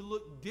begin to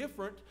look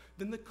different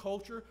than the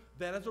culture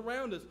that is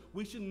around us.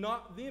 We should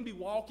not then be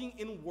walking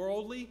in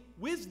worldly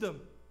wisdom,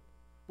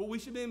 but we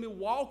should then be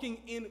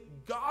walking in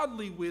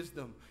godly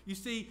wisdom. You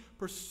see,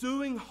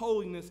 pursuing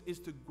holiness is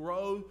to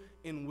grow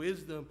in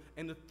wisdom.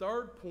 And the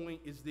third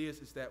point is this,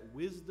 is that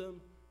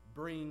wisdom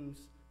brings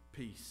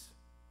peace.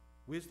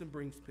 Wisdom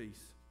brings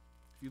peace.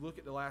 If you look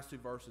at the last two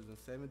verses in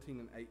 17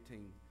 and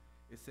 18,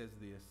 it says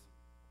this.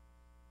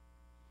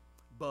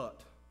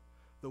 But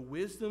the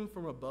wisdom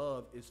from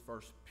above is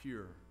first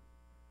pure,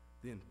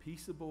 then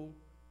peaceable,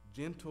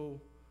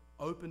 gentle,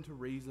 open to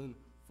reason,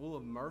 full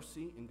of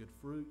mercy and good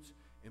fruits,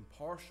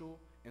 impartial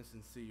and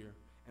sincere,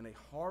 and a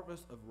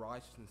harvest of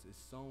righteousness is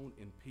sown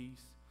in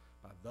peace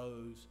by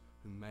those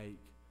who make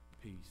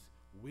peace.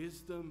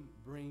 Wisdom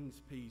brings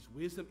peace.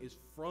 Wisdom is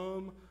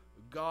from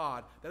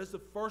God. That is the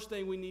first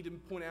thing we need to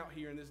point out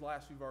here in these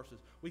last few verses.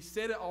 We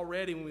said it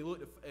already when we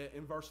looked at,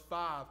 in verse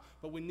 5,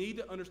 but we need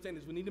to understand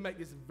this. We need to make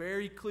this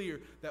very clear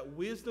that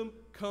wisdom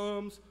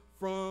comes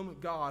from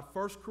God.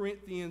 1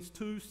 Corinthians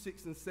 2,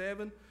 6 and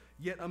 7,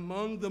 yet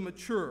among the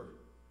mature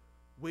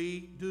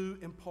we do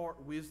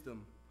impart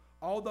wisdom,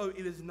 although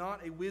it is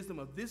not a wisdom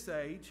of this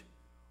age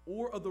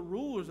or of the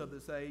rulers of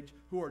this age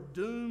who are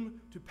doomed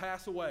to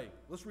pass away.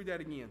 Let's read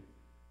that again.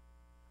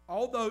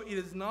 Although it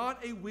is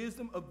not a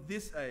wisdom of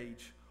this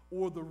age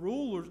or the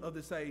rulers of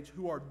this age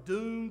who are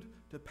doomed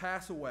to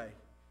pass away,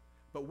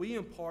 but we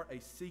impart a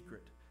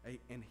secret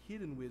and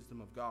hidden wisdom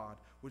of God,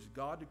 which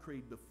God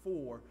decreed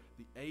before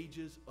the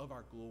ages of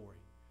our glory.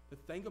 The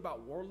thing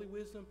about worldly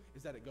wisdom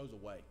is that it goes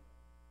away,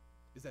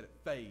 is that it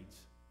fades,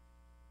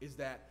 is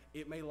that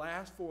it may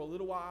last for a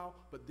little while,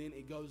 but then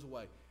it goes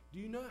away. Do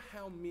you know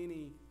how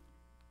many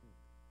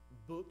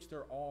books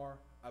there are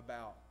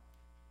about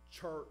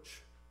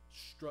church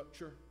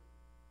structure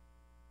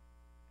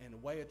and the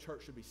way a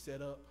church should be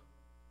set up?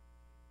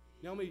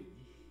 You know how many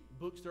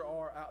books there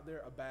are out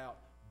there about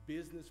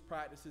business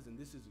practices, and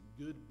this is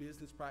good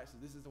business practices,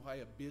 this is the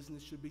way a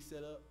business should be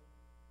set up?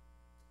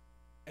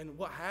 And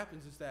what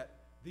happens is that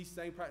these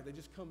same practices, they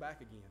just come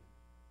back again.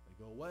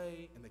 They go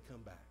away and they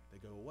come back. They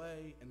go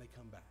away and they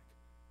come back.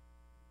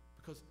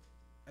 Because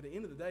at the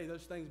end of the day,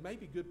 those things may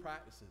be good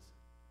practices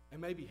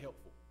and may be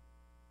helpful.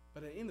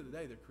 But at the end of the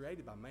day, they're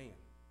created by man.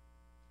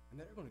 And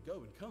they're going to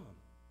go and come.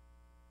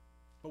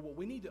 But what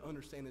we need to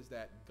understand is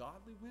that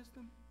godly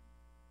wisdom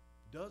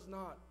does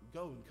not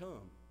go and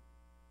come.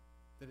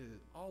 That it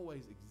has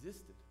always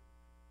existed.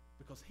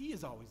 Because he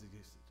has always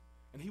existed.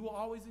 And he will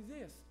always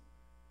exist.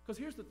 Because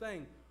here's the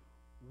thing.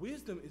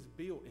 Wisdom is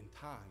built in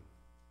time.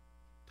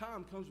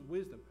 Time comes with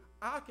wisdom.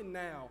 I can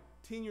now,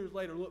 10 years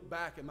later, look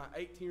back at my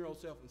 18-year-old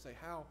self and say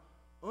how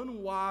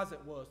unwise it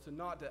was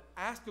to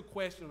ask a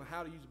question on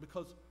how to use it,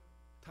 because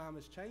time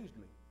has changed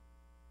me.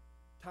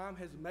 Time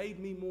has made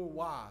me more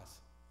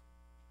wise.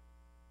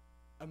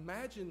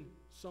 Imagine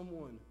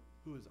someone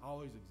who has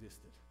always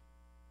existed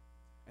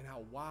and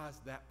how wise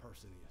that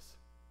person is.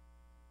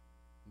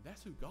 And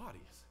that's who God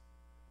is.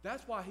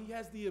 That's why he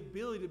has the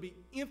ability to be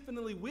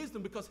infinitely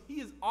wisdom, because he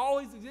has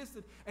always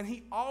existed and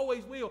he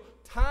always will.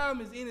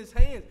 Time is in his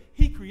hands.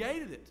 He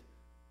created it.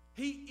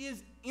 He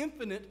is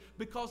infinite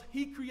because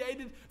he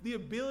created the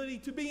ability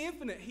to be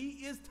infinite. He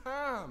is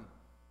time.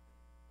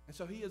 And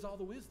so he has all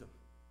the wisdom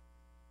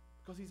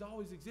because he's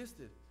always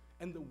existed.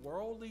 And the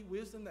worldly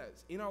wisdom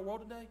that's in our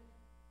world today,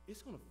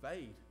 it's going to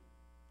fade.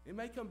 It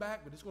may come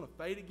back, but it's going to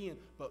fade again.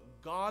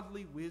 But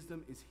godly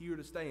wisdom is here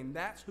to stay. And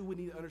that's who we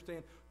need to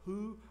understand,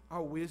 who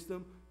our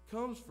wisdom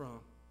comes from.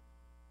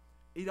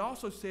 It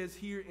also says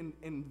here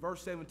in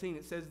verse 17,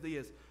 it says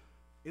this.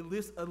 It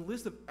lists a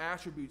list of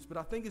attributes, but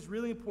I think it's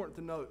really important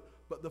to note,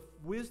 but the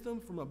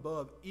wisdom from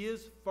above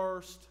is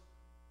first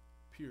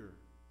pure.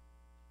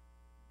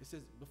 It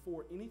says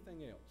before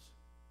anything else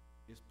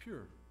is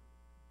pure.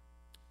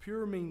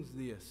 Pure means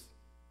this.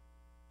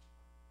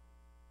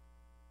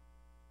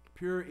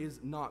 Pure is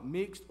not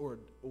mixed or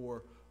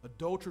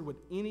adulterated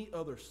with any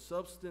other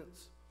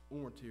substance or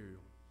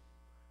material.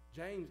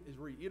 James is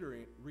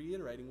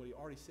reiterating what he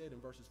already said in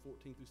verses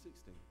 14 through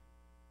 16.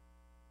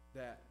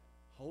 That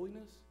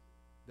holiness,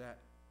 that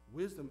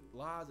wisdom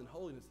lies in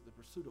holiness, the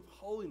pursuit of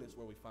holiness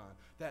where we find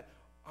that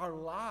our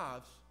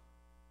lives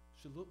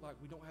should look like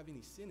we don't have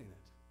any sin in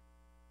it.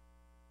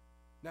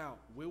 Now,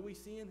 will we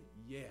sin?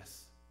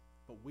 Yes,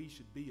 but we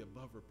should be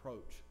above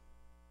reproach.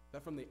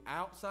 That from the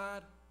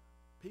outside,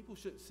 people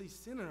shouldn't see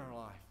sin in our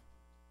life.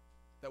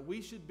 That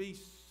we should be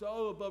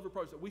so above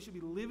reproach, that we should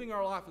be living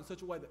our life in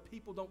such a way that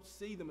people don't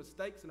see the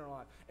mistakes in our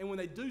life. And when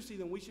they do see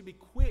them, we should be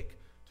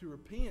quick to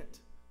repent.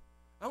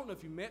 I don't know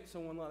if you met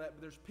someone like that,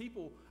 but there's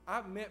people,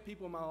 I've met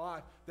people in my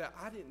life that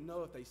I didn't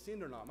know if they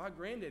sinned or not. My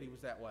granddaddy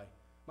was that way.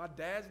 My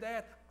dad's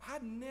dad, I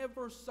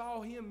never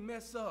saw him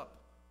mess up.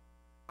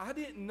 I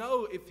didn't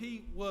know if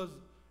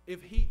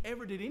he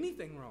ever did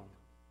anything wrong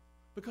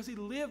because he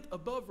lived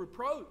above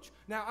reproach.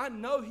 Now, I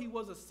know he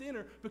was a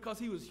sinner because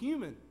he was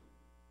human.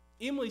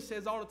 Emily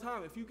says all the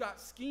time, if you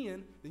got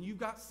skin, then you've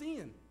got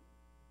sin.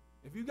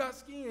 If you got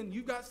skin,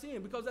 you've got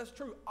sin, because that's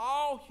true.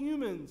 All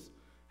humans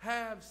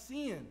have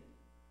sin.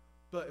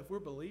 But if we're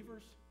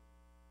believers,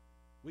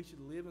 we should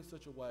live in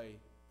such a way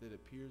that it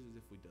appears as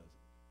if we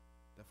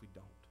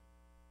don't.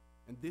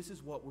 And this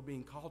is what we're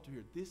being called to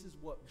here. This is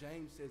what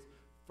James says.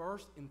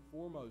 First and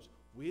foremost,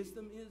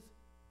 wisdom is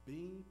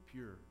being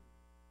pure,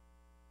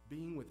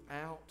 being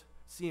without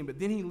sin. But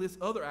then he lists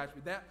other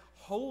attributes. That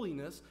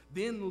holiness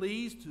then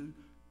leads to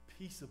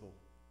peaceable,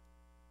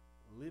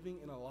 living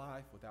in a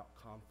life without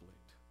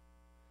conflict,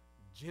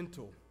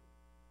 gentle,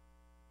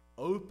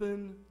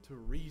 open to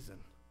reason,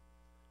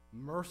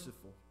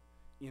 merciful,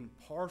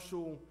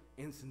 impartial,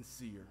 and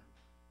sincere.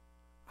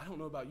 I don't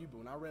know about you, but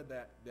when I read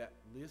that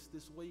list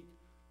this week,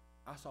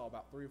 I saw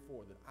about 3 or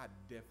 4 that I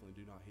definitely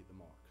do not hit the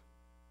mark.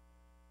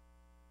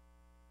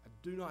 I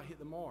do not hit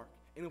the mark.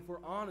 And if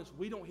we're honest,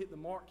 we don't hit the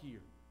mark here.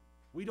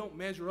 We don't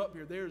measure up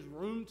here. There's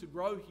room to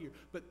grow here.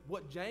 But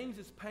what James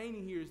is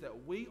painting here is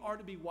that we are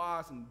to be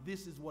wise, and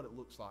this is what it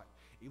looks like.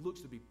 It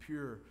looks to be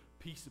pure,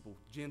 peaceable,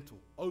 gentle,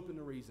 open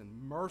to reason,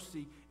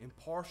 mercy,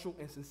 impartial,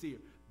 and sincere.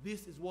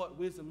 This is what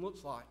wisdom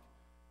looks like.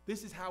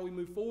 This is how we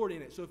move forward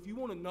in it. So if you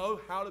want to know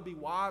how to be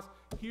wise,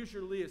 here's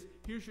your list.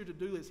 Here's your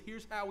to-do list.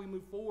 Here's how we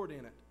move forward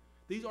in it.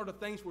 These are the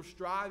things we're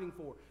striving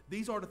for.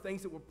 These are the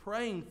things that we're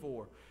praying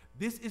for.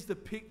 This is the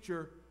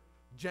picture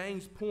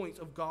James points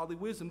of godly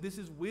wisdom. This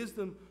is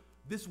wisdom.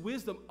 This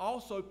wisdom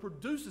also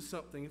produces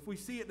something. If we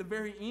see at the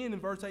very end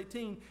in verse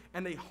 18,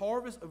 and a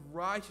harvest of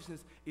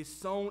righteousness is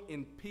sown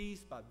in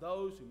peace by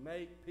those who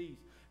make peace.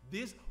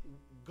 This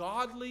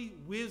godly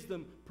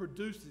wisdom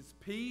produces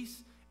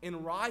peace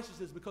and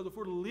righteousness, because if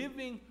we're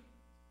living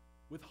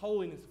with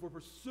holiness, if we're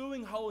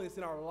pursuing holiness,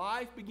 then our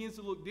life begins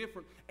to look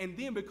different. And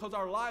then because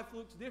our life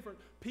looks different,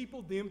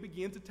 people then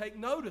begin to take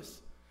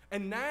notice.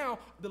 And now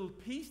the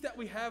peace that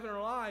we have in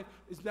our life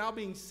is now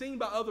being seen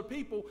by other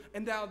people,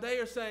 and now they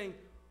are saying,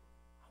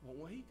 I want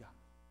what he got.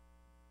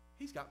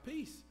 He's got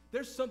peace.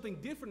 There's something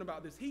different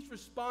about this. He's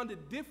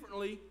responded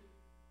differently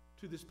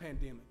to this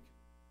pandemic.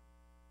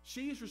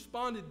 She has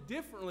responded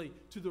differently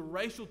to the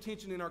racial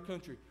tension in our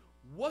country.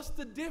 What's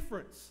the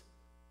difference?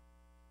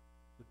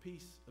 The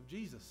peace of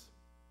Jesus.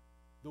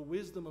 The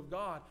wisdom of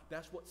God.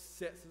 That's what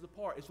sets us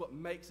apart. It's what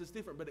makes us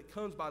different. But it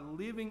comes by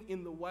living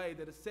in the way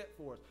that is set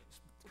for us.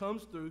 It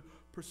comes through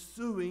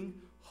pursuing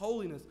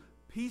holiness.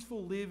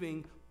 Peaceful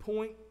living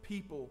point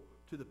people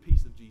to the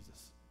peace of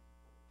Jesus.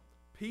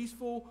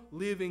 Peaceful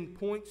living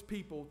points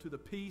people to the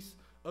peace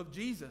of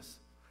Jesus.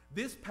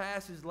 This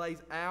passage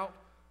lays out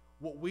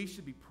what we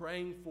should be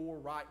praying for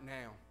right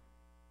now.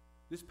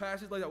 This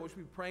passage lays out what we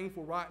should be praying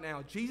for right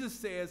now. James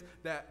says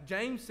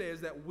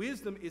that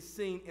wisdom is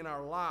seen in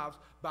our lives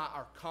by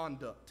our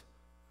conduct.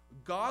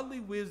 Godly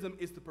wisdom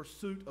is the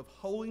pursuit of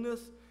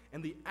holiness,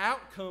 and the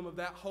outcome of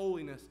that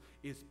holiness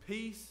is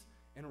peace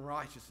and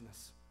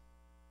righteousness.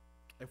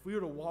 If we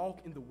are to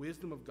walk in the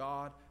wisdom of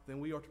God, then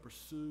we are to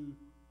pursue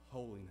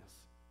holiness.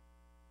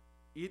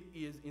 It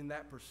is in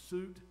that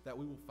pursuit that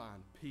we will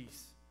find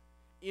peace.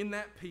 In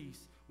that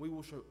peace, we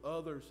will show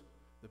others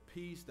the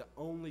peace that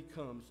only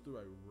comes through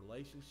a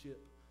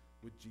relationship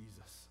with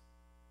Jesus.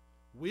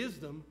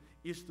 Wisdom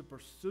is the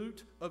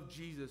pursuit of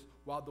Jesus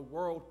while the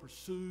world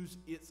pursues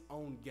its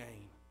own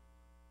gain.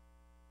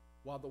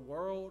 While the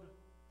world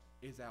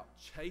is out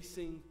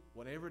chasing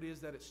whatever it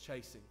is that it's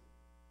chasing,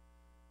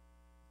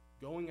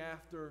 going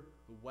after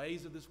the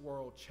ways of this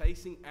world,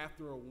 chasing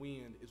after a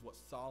wind is what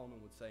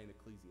Solomon would say in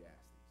Ecclesiastes.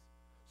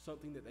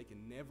 Something that they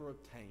can never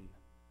obtain.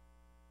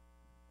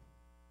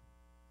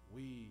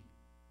 We,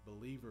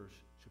 believers,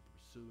 should be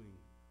pursuing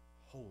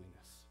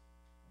holiness.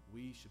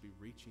 We should be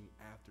reaching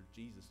after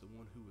Jesus, the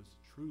one who is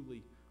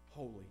truly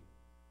holy.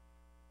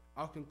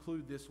 I'll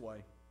conclude this way.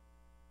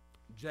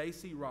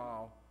 J.C.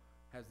 Ryle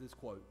has this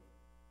quote: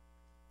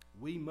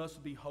 "We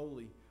must be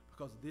holy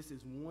because this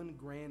is one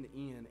grand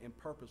end and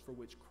purpose for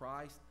which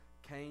Christ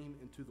came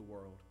into the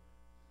world.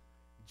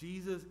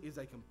 Jesus is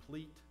a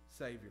complete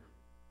Savior.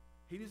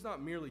 He does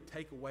not merely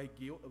take away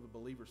guilt of a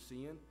believer's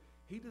sin.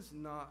 He does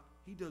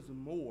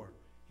more.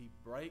 He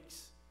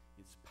breaks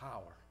its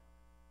power.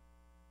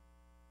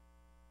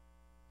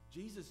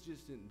 Jesus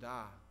just didn't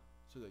die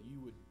so that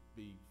you would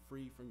be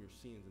free from your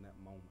sins in that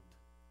moment.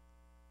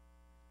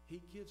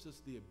 He gives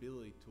us the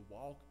ability to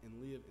walk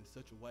and live in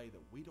such a way that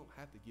we don't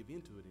have to give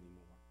into it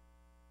anymore.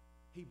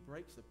 He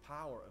breaks the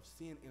power of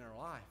sin in our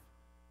life.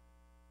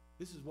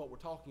 This is what we're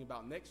talking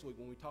about next week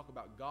when we talk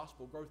about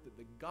gospel growth, that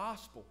the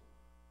gospel,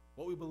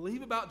 what we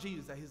believe about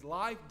Jesus, that his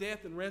life,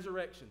 death, and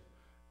resurrection,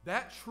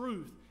 that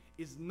truth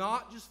is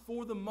not just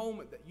for the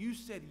moment that you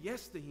said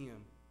yes to him,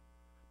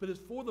 but it's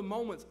for the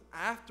moments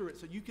after it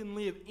so you can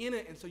live in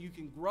it and so you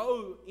can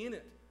grow in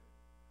it.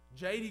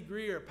 J.D.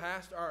 Greer,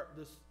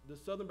 the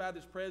Southern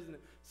Baptist president,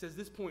 says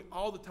this point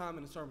all the time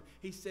in the sermon.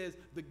 He says,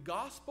 the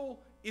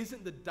gospel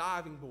isn't the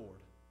diving board,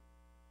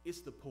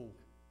 it's the pool.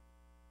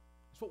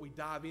 It's what we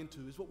dive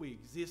into, it's what we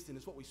exist in,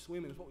 it's what we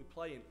swim in, it's what we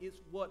play in. It's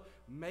what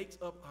makes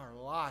up our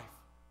life.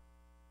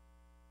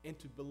 And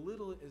to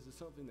belittle it as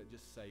something that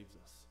just saves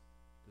us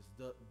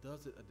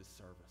does it a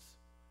disservice.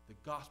 The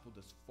gospel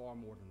does far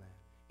more than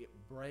that. It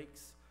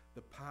breaks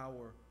the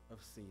power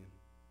of sin.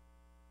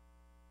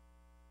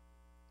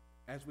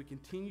 As we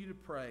continue to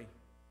pray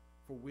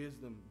for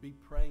wisdom, be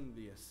praying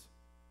this,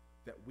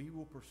 that we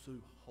will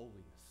pursue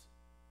holiness.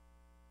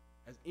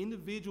 As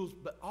individuals,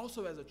 but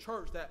also as a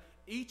church, that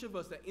each of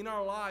us, that in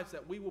our lives,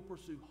 that we will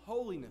pursue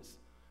holiness,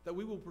 that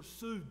we will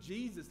pursue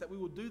Jesus, that we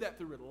will do that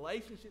through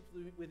relationships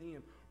with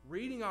him,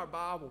 reading our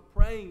Bible,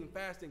 praying and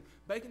fasting,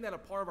 making that a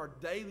part of our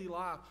daily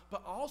life.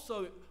 But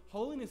also,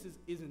 holiness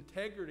is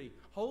integrity.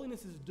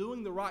 Holiness is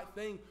doing the right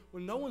thing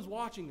when no one's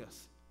watching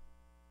us.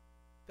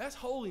 That's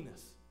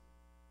holiness.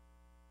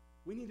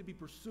 We need to be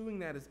pursuing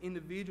that as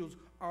individuals,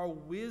 our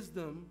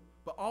wisdom,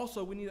 but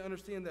also we need to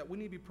understand that we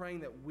need to be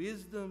praying that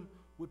wisdom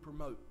would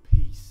promote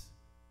peace.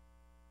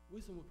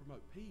 Wisdom would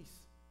promote peace.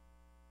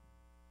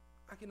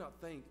 I cannot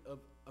think of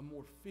a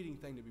more fitting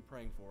thing to be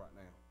praying for right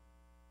now.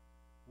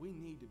 We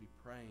need to be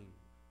praying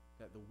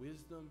that the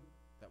wisdom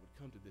that would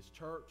come to this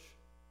church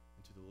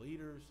and to the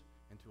leaders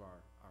and to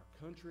our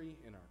country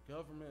and our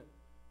government,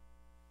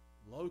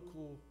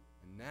 local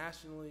and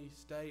nationally,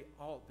 state,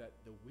 all that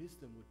the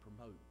wisdom would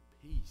promote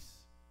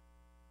peace.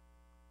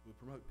 It would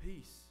promote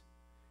peace.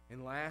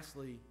 And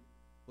lastly,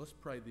 let's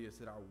pray this,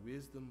 that our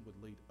wisdom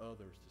would lead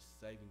others to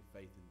saving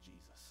faith in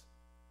Jesus.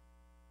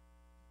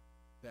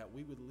 That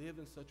we would live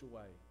in such a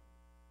way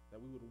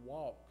that we would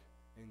walk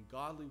in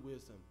godly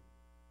wisdom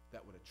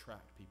that would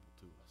attract people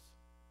to us,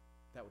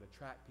 that would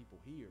attract people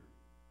here.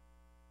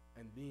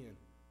 And then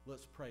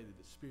let's pray that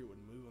the Spirit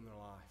would move in their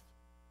life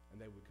and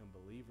they would become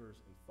believers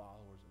and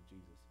followers of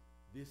Jesus.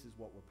 This is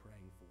what we're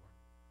praying for.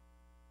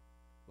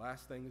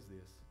 Last thing is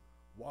this.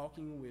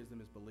 Walking in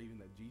wisdom is believing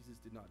that Jesus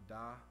did not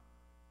die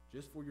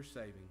just for your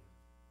saving,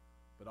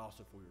 but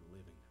also for your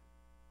living.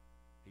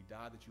 He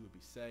died that you would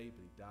be saved,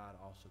 but he died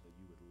also that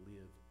you would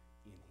live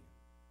in him.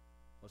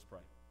 Let's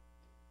pray.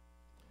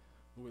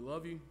 Lord, we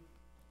love you,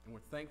 and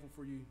we're thankful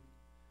for you.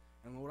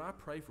 And Lord, I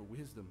pray for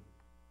wisdom.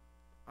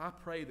 I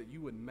pray that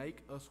you would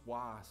make us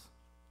wise.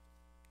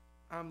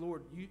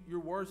 Lord, your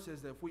word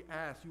says that if we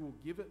ask, you will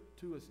give it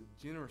to us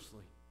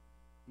generously.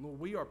 Lord,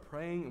 we are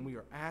praying and we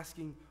are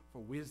asking for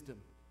wisdom.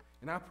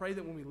 And I pray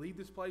that when we leave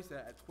this place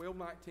at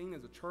 12:19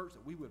 as a church,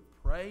 that we would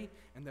pray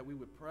and that we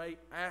would pray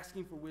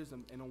asking for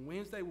wisdom. And on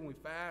Wednesday when we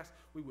fast,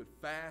 we would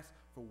fast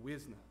for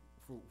wisdom.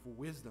 For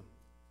wisdom.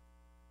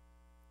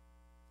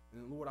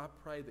 And Lord, I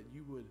pray that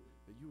you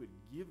would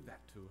give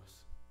that to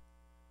us.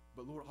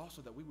 But Lord,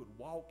 also that we would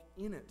walk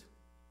in it.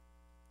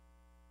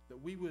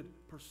 That we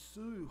would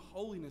pursue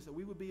holiness. That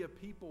we would be a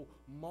people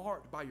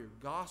marked by your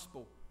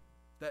gospel.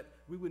 That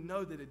we would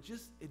know that it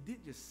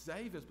didn't just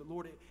save us, but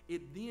Lord,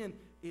 it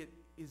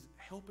is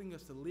helping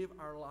us to live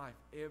our life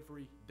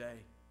every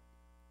day.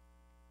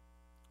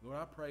 Lord,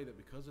 I pray that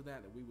because of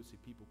that we would see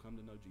people come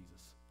to know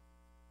Jesus.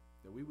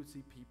 That we would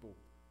see people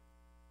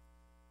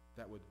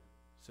that would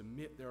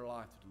submit their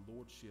life to the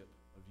lordship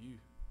of you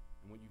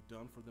and what you've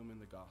done for them in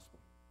the gospel.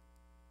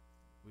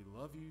 We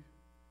love you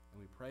and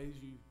we praise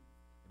you.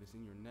 It is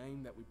in your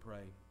name that we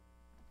pray.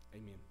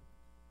 Amen.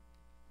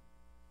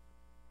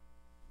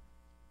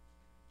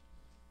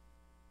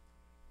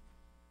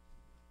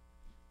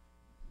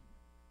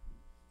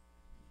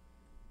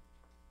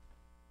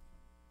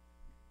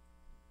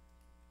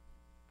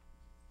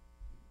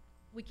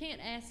 We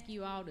can't ask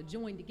you all to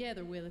join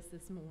together with us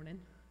this morning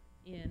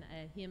in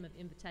a hymn of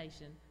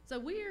invitation. So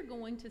we are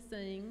going to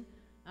sing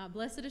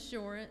Blessed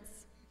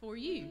Assurance for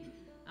you.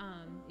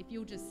 If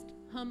you'll just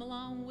hum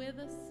along with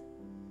us,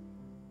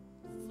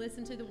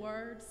 listen to the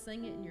words,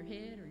 sing it in your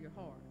head or your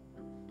heart.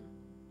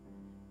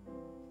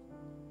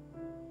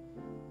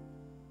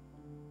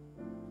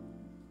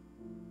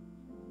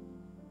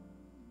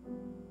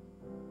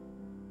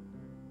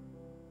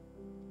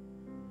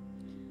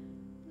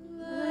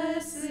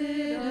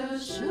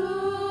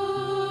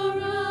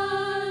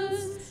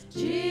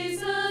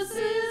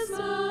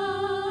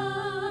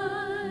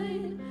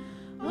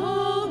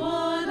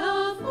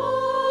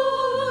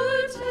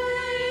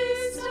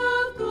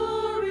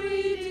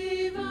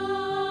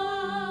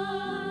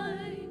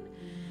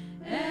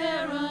 And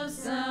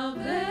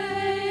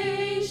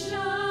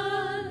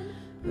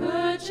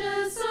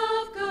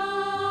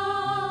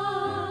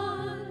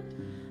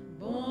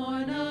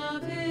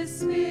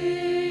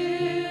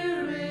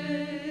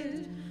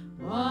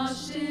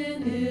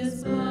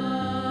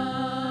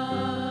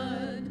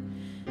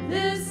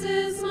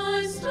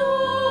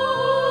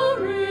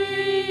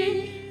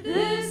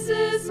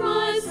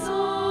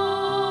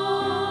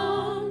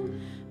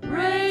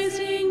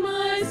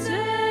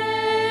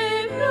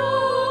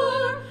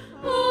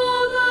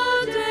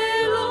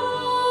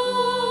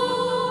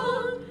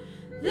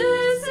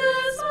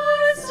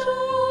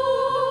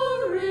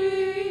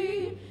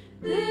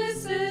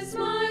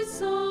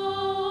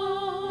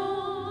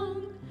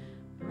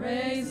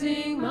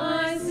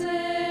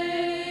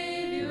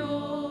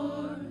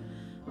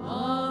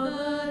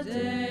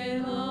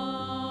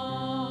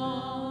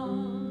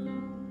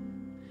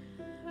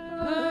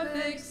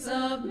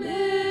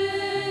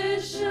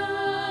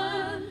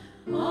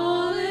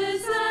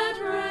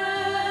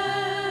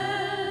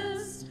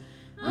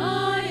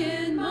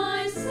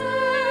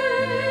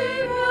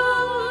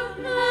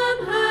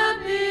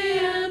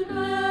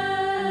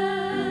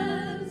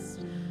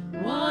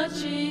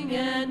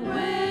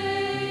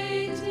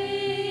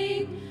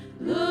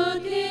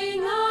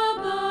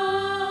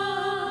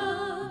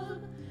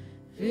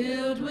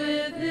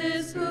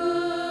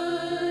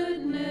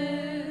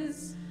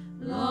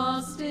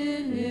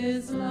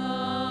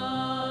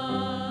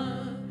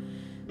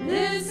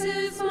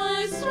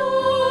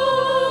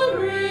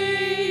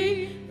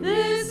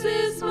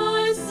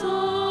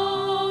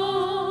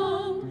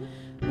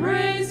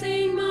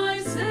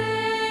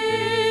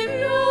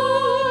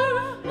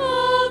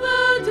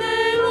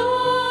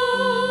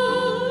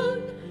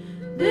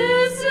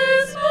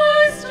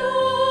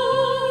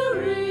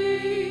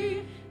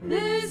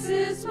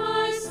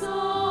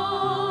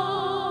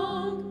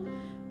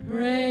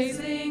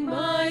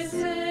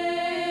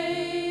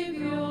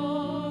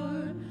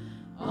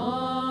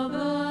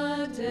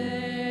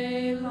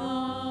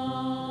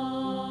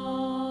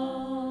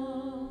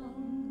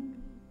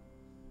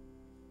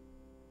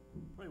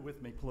Pray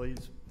with me,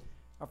 please.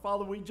 Our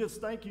Father, we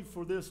just thank you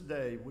for this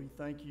day. We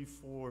thank you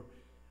for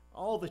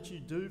all that you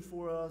do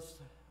for us.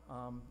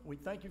 We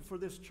thank you for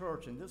this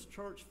church and this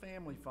church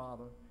family,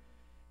 Father.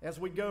 As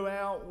we go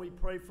out, we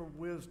pray for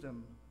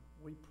wisdom.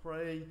 We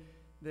pray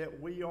that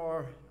we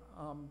are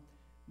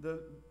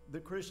the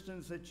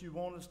Christians that you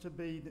want us to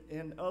be,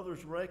 and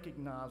others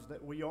recognize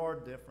that we are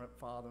different,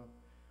 Father.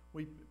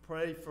 We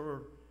pray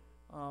for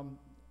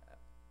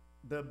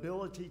the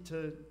ability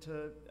to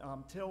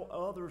tell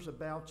others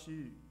about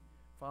you,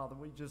 Father.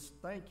 We just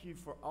thank you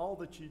for all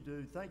that you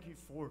do. Thank you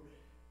for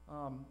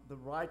the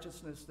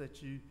righteousness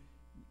that you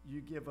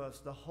give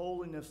us, the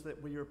holiness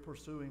that we are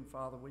pursuing,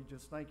 Father. We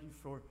just thank you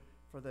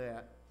for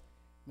that.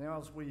 Now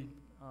as we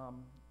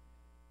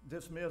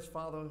dismiss,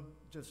 Father,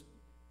 just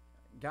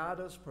guide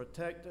us,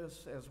 protect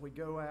us as we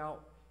go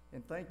out,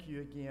 and thank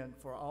you again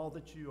for all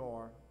that you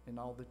are and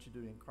all that you do.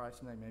 In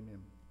Christ's name,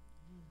 amen.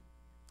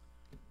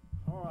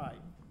 All right,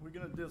 we're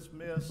going to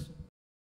dismiss.